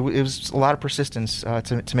it was a lot of persistence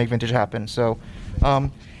to make vintage happen. So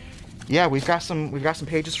we've got some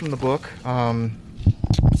pages from the book.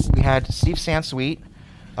 We had Steve Sansweet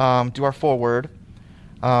do our foreword.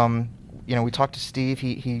 We talked to Steve.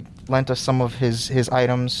 He lent us some of his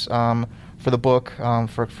items for the book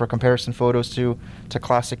for comparison photos to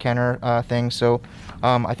classic Kenner things. So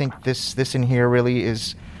I think this in here really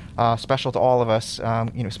is special to all of us.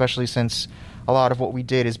 Especially since a lot of what we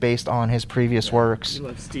did is based on his previous works. You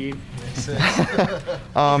love Steve.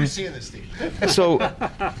 You're seeing this, Steve. So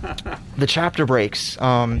the chapter breaks.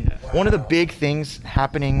 One of the big things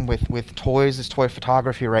happening with toys is toy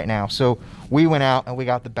photography right now. So we went out and we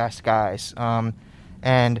got the best guys.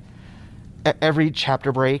 And every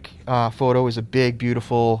chapter break photo is a big,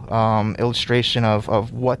 beautiful illustration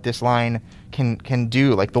of what this line can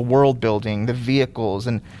do, like the world building, the vehicles,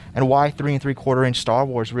 and why 3 3/4-inch Star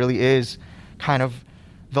Wars really is kind of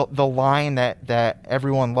the line that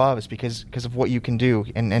everyone loves because of what you can do.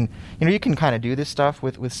 And you can kind of do this stuff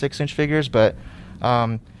with 6-inch figures, but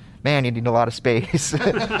man, you need a lot of space.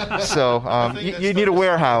 So you need a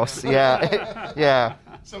warehouse. Yeah.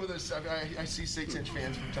 Some of those, I see 6-inch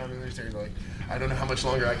fans from time to time. They're like, I don't know how much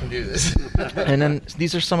longer I can do this. And then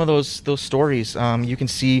these are some of those stories. You can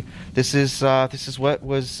see this is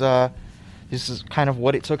kind of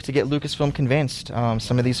what it took to get Lucasfilm convinced.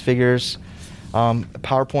 Some of these figures,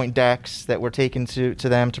 PowerPoint decks that were taken to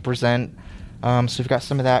them to present. So we've got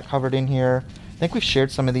some of that covered in here. I think we've shared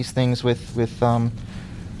some of these things with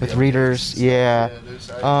readers. Yeah.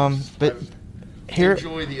 But here,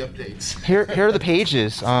 enjoy the updates. Here are the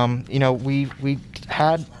pages.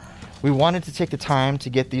 We wanted to take the time to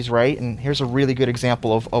get these right, and here's a really good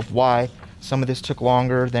example of why some of this took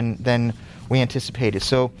longer than we anticipated.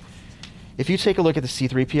 So if you take a look at the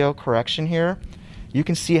C-3PO correction here, you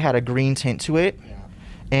can see it had a green tint to it,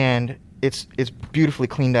 and it's beautifully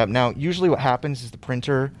cleaned up. Now, usually what happens is the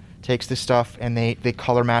printer takes this stuff and they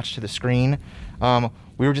color match to the screen.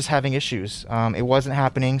 We were just having issues. It wasn't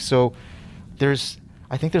happening. So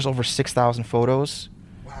I think there's over 6,000 photos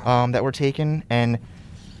that were taken, and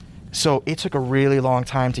so it took a really long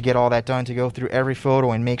time to get all that done, to go through every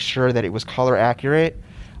photo and make sure that it was color accurate.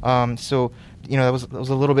 So there was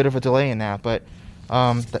a little bit of a delay in that, but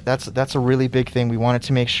that's a really big thing. We wanted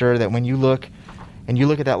to make sure that when you look at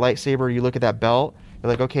that lightsaber, you look at that belt, you're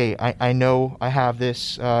like, okay, I know I have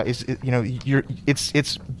this. It's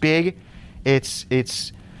big.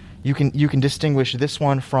 It's you can distinguish this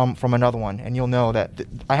one from another one, and you'll know that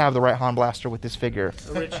I have the right Han blaster with this figure.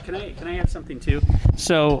 Rich, can I add something too?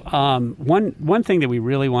 So one thing that we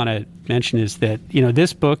really want to mention is that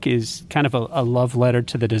this book is kind of a love letter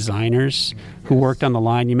to the designers who worked on the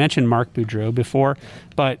line. You mentioned Marc Boudreau before,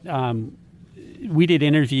 but we did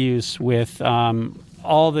interviews with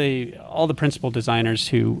all the principal designers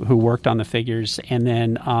who worked on the figures, and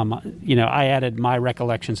then I added my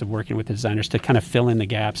recollections of working with the designers to kind of fill in the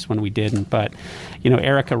gaps when we didn't. But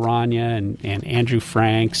Erica Rania and Andrew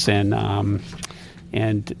Franks and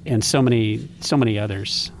so many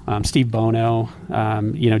others. Steve Bono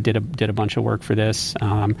did a bunch of work for this,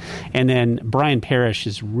 and then Brian Parrish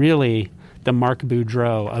is really the Marc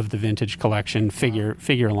Boudreau of the vintage collection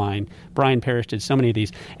figure line. Brian Parrish did so many of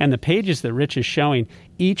these. And the pages that Rich is showing,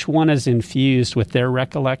 each one is infused with their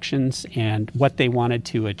recollections and what they wanted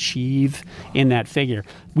to achieve in that figure.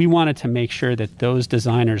 We wanted to make sure that those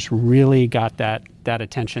designers really got that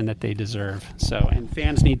attention that they deserve. And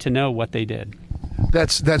fans need to know what they did.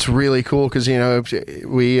 That's really cool, because we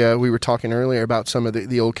were talking earlier about some of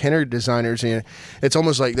the old Kenner designers, and it's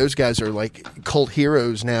almost like those guys are like cult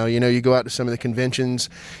heroes now. You go out to some of the conventions,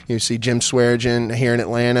 you see Jim Swearigan here in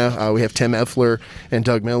Atlanta. We have Tim Effler and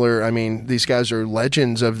Doug Miller. I mean, these guys are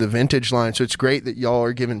legends of the vintage line. So it's great that y'all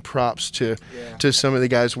are giving props to some of the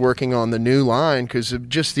guys working on the new line, because of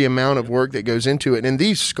just the amount of work that goes into it. And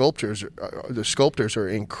these sculptors are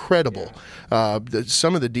incredible.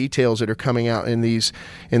 Some of the details that are coming out in these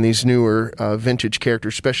newer vintage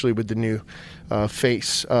characters, especially with the new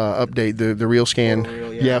face update, the real scan,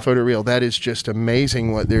 photo real. That is just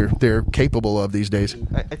amazing what they're capable of these days.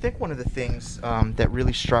 I think one of the things that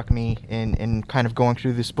really struck me in kind of going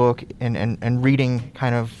through this book and reading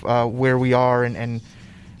kind of where we are and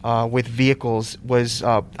with vehicles was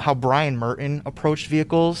how Brian Merton approached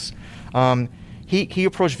vehicles. He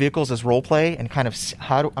approached vehicles as role play, and kind of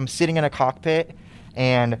I'm sitting in a cockpit,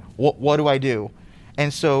 and what do I do?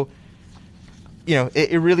 And so,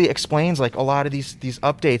 it really explains like a lot of these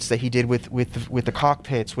updates that he did with the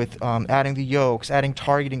cockpits, with adding the yokes, adding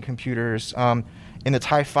targeting computers, in the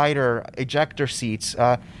TIE Fighter ejector seats.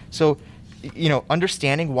 So,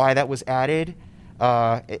 understanding why that was added,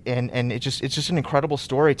 and it's just an incredible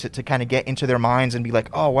story to kind of get into their minds and be like,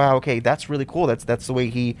 oh wow, okay, that's really cool. That's the way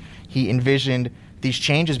he envisioned these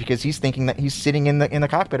changes, because he's thinking that he's sitting in the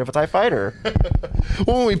cockpit of a TIE Fighter.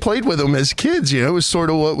 Well, when we played with them as kids, it was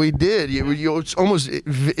sort of what we did. You almost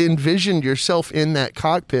envisioned yourself in that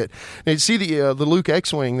cockpit. And you see the Luke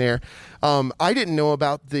X-Wing there. I didn't know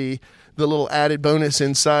about the little added bonus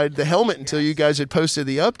inside the helmet until you guys had posted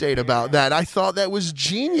the update about that. I thought that was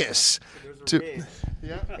genius.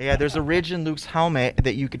 There's a ridge in Luke's helmet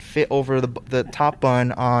that you could fit over the top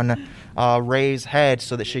bun on Rey's head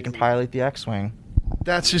so that she can pilot the X-Wing.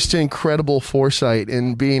 That's just incredible foresight,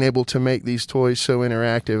 and being able to make these toys so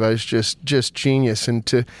interactive. I was just genius, and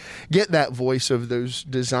to get that voice of those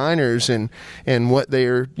designers and what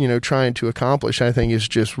they're trying to accomplish, I think is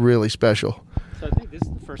just really special. So I think this is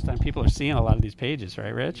the first time people are seeing a lot of these pages,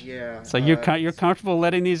 right, Rich? Yeah. So you're comfortable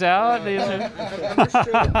letting these out? I'm going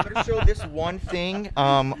to show this one thing.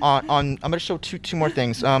 I'm going to show two more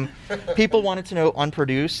things. People wanted to know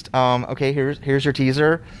unproduced. Okay, here's your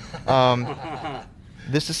teaser.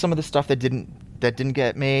 This is some of the stuff that didn't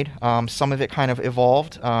get made. Some of it kind of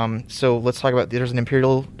evolved. So let's talk about. There's an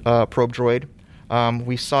Imperial probe droid.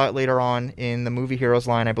 We saw it later on in the Movie Heroes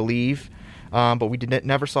line, I believe, but we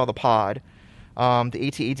never saw the pod. The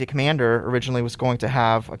AT-AT Commander originally was going to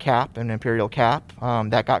have a cap, an Imperial cap.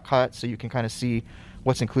 That got cut, so you can kind of see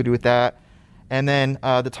what's included with that. And then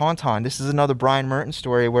the Tauntaun. This is another Brian Merton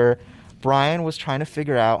story where Brian was trying to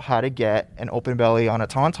figure out how to get an open belly on a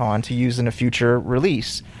Tauntaun to use in a future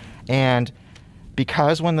release. And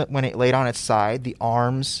because when it laid on its side, the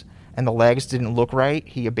arms and the legs didn't look right,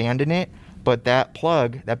 he abandoned it. But that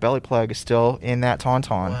belly plug, is still in that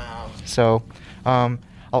Tauntaun. Wow. So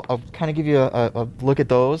I'll kind of give you a look at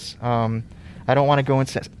those. I don't want to go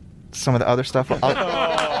into some of the other stuff.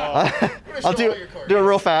 I'll do it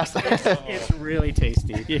real fast. It's really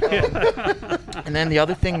tasty. And then the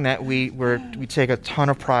other thing that we take a ton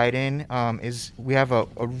of pride in is we have a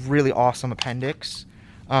really awesome appendix.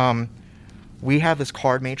 We have this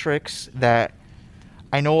card matrix that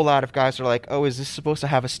I know a lot of guys are like, oh, is this supposed to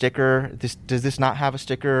have a sticker? Does this not have a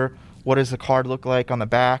sticker? What does the card look like on the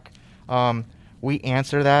back? We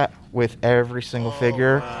answer that with every single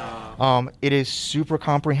figure. Wow. It is super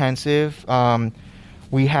comprehensive.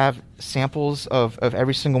 We have samples of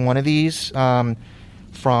every single one of these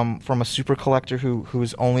from a super collector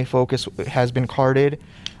whose only focus has been carded.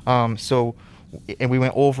 And we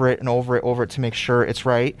went over it and over it to make sure it's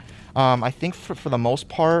right. I think for the most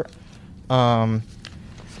part,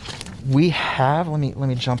 we have, let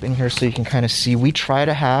me jump in here so you can kind of see. We try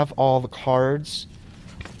to have all the cards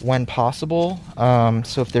when possible.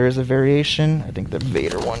 So if there is a variation, I think the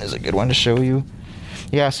Vader one is a good one to show you.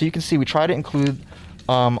 Yeah, so you can see we try to include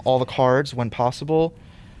all the cards when possible.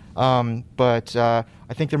 But I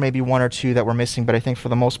think there may be one or two that we're missing, but I think for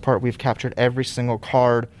the most part we've captured every single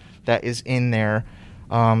card that is in there.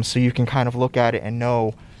 So you can kind of look at it and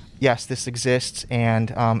know, yes, this exists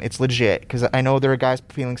and it's legit. Because I know there are guys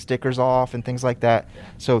peeling stickers off and things like that.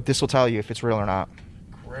 So this will tell you if it's real or not.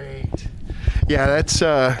 Great. Yeah,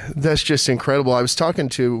 that's just incredible. I was talking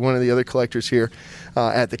to one of the other collectors here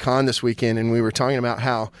at the con this weekend, and we were talking about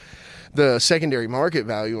how the secondary market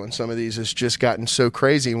value on some of these has just gotten so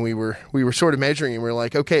crazy, and we were sort of measuring, and we were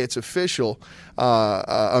like, okay, it's official.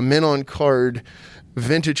 A mint on card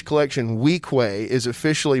vintage collection Weequay is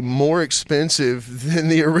officially more expensive than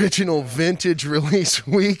the original vintage release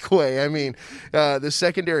Weequay. I mean, the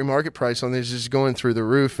secondary market price on this is going through the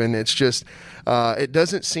roof, and it's just it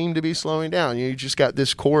doesn't seem to be slowing down. You just got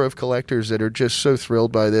this core of collectors that are just so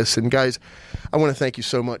thrilled by this. And guys, I want to thank you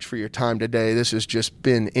so much for your time today. This has just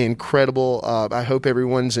been incredible. I hope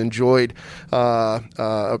everyone's enjoyed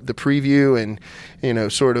the preview and,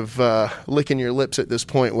 sort of licking your lips at this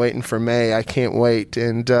point, waiting for May. I can't wait.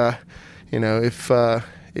 And,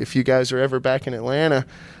 if you guys are ever back in Atlanta,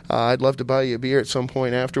 I'd love to buy you a beer at some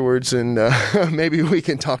point afterwards, and maybe we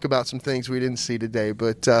can talk about some things we didn't see today.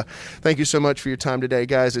 But thank you so much for your time today,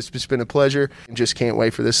 guys. It's just been a pleasure. Just can't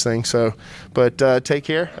wait for this thing. But take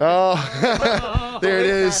care. Oh, there it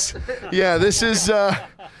is. Yeah, this is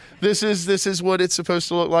what it's supposed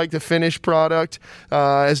to look like, the finished product.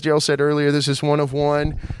 As Daryl said earlier, this is one of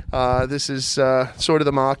one. This is sort of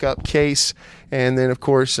the mock-up case, and then of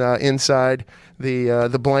course inside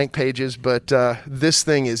the blank pages. But this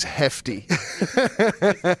thing is hefty.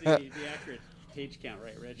 the accurate page count,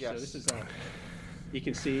 right, Rich? Yes. So this is you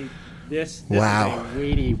can see this wow. is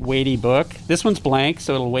a weighty book. This one's blank,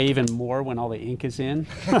 so it'll weigh even more when all the ink is in.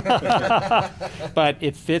 But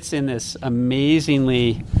it fits in this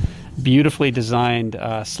amazingly beautifully designed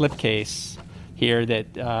slipcase here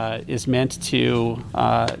that is meant to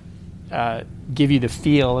give you the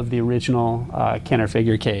feel of the original Kenner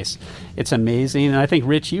figure case. It's amazing, and I think,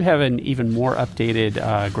 Rich, you have an even more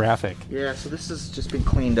updated graphic. Yeah, so this has just been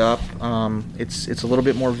cleaned up. It's a little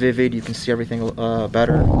bit more vivid. You can see everything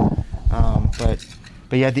better.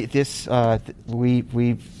 But yeah,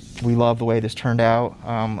 we love the way this turned out.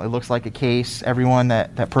 It looks like a case. Everyone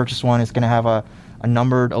that purchased one is going to have a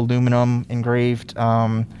numbered aluminum engraved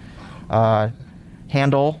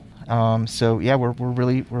handle. So yeah, we're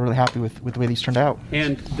really happy with the way these turned out.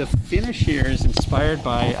 And the finish here is inspired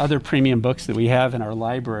by other premium books that we have in our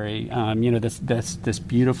library. This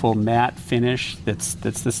beautiful matte finish that's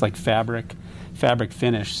this like fabric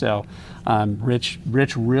finish. So Rich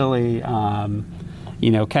really kind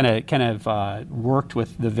of worked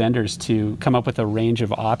with the vendors to come up with a range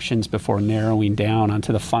of options before narrowing down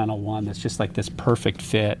onto the final one that's just like this perfect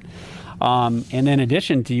fit. And then in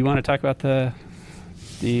addition, do you want to talk about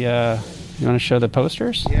you want to show the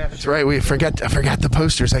posters? Yeah, that's right. I forgot the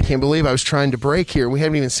posters. I can't believe I was trying to break here. We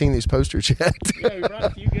haven't even seen these posters yet. Yeah, we brought a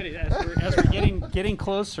few goodies as we're getting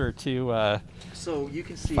closer to so you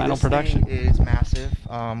can see final this production. Thing is massive.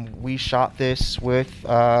 We shot this with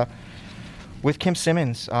Kim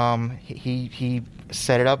Simmons. He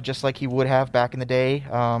set it up just like he would have back in the day.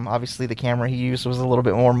 Obviously, the camera he used was a little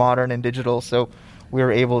bit more modern and digital, so we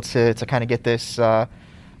were able to kind of get this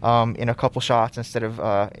in a couple shots instead of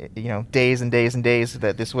days and days and days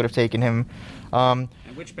that this would have taken him. And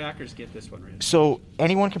which backers get this one, Rich? So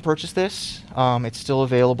anyone can purchase this. It's still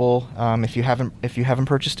available. If you haven't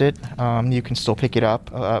purchased it, you can still pick it up.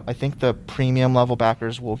 I think the premium level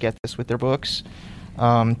backers will get this with their books,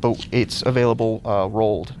 but it's available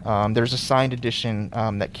rolled. There's a signed edition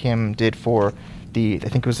that Kim did for I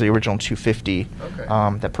think it was the original 250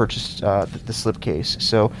 that purchased the slipcase.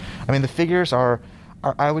 So I mean the figures are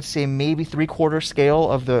I would say maybe 3/4 scale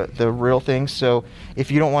of the real thing. So if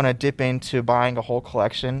you don't want to dip into buying a whole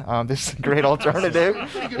collection, this is a great alternative.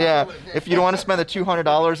 Yeah, if you don't want to spend the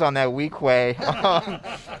 $200 on that weekly.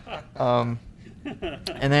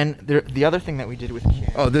 And then the other thing that we did with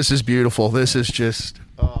Kim. Oh, this is beautiful. This is just.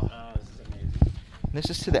 Oh. This is amazing. This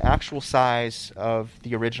is to the actual size of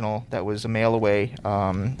the original that was a mail away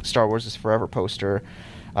Star Wars is Forever poster.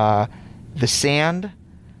 The sand,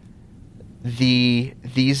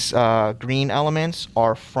 these green elements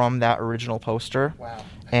are from that original poster. Wow.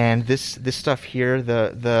 And this stuff here,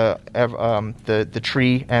 the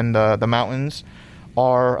tree and the mountains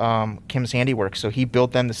are Kim's handiwork. So he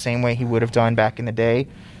built them the same way he would have done back in the day.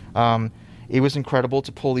 It was incredible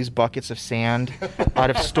to pull these buckets of sand out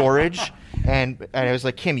of storage. And I was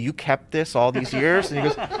like, Kim, you kept this all these years? And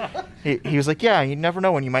he was like, yeah, you never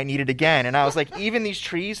know when you might need it again. And I was like, even these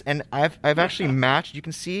trees, and I've actually matched, you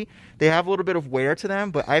can see they have a little bit of wear to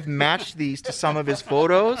them, but I've matched these to some of his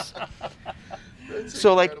photos.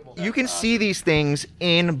 So like you can see these things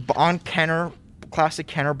on classic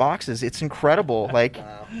Kenner boxes. It's incredible. Like,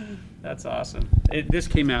 That's awesome. This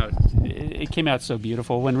came out. It came out so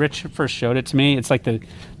beautiful. When Rich first showed it to me, it's like the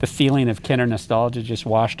feeling of Kenner nostalgia just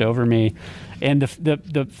washed over me. And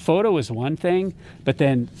the photo is one thing, but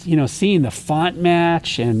then seeing the font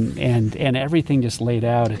match and everything just laid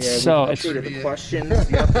out. It's the questions.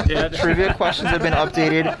 Trivia questions have been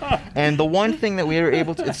updated. And the one thing that we were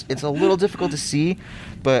able to, it's a little difficult to see,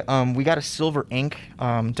 but we got a silver ink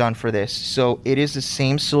done for this. So it is the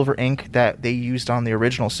same silver ink that they used on the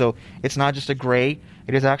original. So it's not just a gray.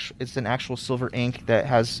 It's an actual silver ink that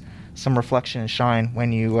has some reflection and shine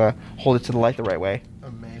when you hold it to the light the right way.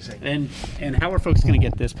 Amazing. And how are folks going to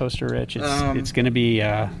get this poster, Rich? It's going to be.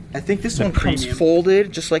 I think this one comes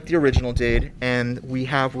folded, just like the original did, and we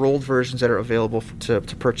have rolled versions that are available to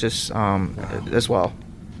purchase as well.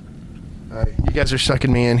 You guys are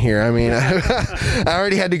sucking me in here. I mean, I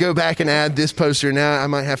already had to go back and add this poster. Now I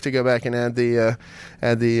might have to go back and add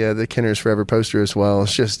the Kenner's Forever poster as well.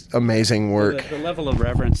 It's just amazing work. The level of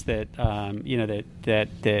reverence that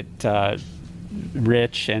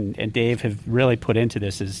Rich and Dave have really put into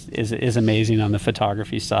this is amazing on the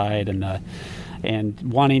photography side and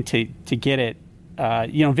wanting to get it.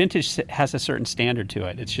 Vintage has a certain standard to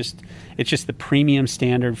it. It's just the premium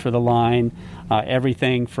standard for the line.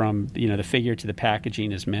 Everything from the figure to the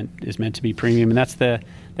packaging is meant to be premium, and that's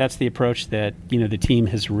the approach that the team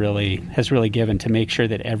has really given to make sure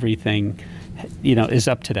that everything is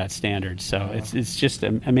up to that standard. So it's just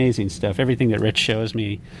amazing stuff. Everything that Rich shows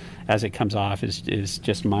me as it comes off is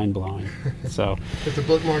just mind blowing. So got the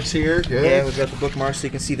bookmarks here. Good. Yeah, we've got the bookmarks, so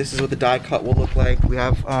you can see this is what the die cut will look like. We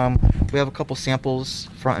have a couple samples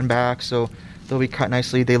front and back, so they'll be cut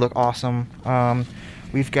nicely. They look awesome.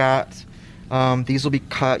 We've got these will be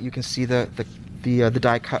cut. You can see the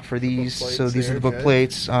die cut for these. So these are the book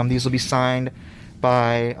plates. These will be signed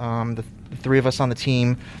by the three of us on the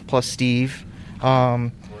team plus Steve.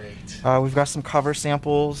 Great. We've got some cover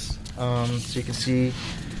samples, so you can see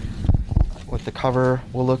what the cover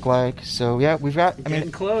will look like. So yeah, we've got.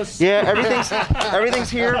 Getting close. Yeah, everything's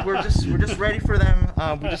here. We're just ready for them.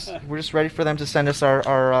 We're just ready for them to send us our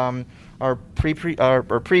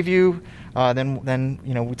preview. Then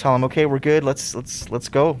we tell them, okay, we're good. Let's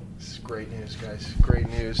go. This is great news, guys. Great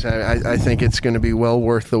news. I think it's going to be well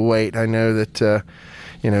worth the wait. I know that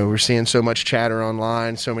we're seeing so much chatter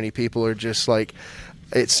online. So many people are just like.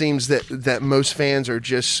 It seems that most fans are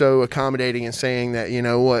just so accommodating and saying that,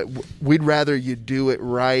 we'd rather you do it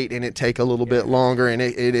right and it take a little bit longer. And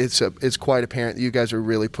it's quite apparent that you guys are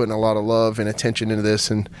really putting a lot of love and attention into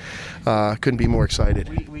this, and couldn't be more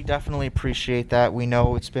excited. We definitely appreciate that. We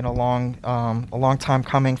know it's been a long time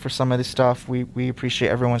coming for some of this stuff. We appreciate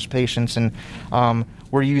everyone's patience, and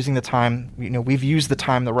we're using the time. We've used the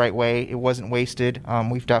time the right way. It wasn't wasted.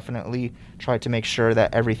 We've definitely tried to make sure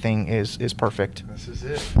that everything is perfect.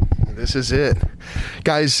 This is it.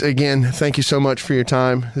 Guys, again, thank you so much for your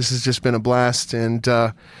time. This has just been a blast, and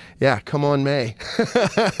come on May.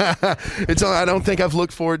 I don't think I've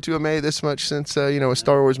looked forward to a May this much since a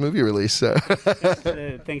Star Wars movie release. So.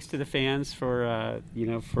 Thanks to the fans for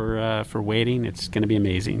waiting. It's going to be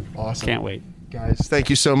amazing. Awesome. Can't wait. Guys, thank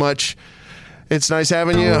you so much. It's nice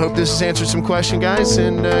having you. I hope this has answered some questions, guys,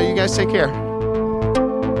 and you guys take care.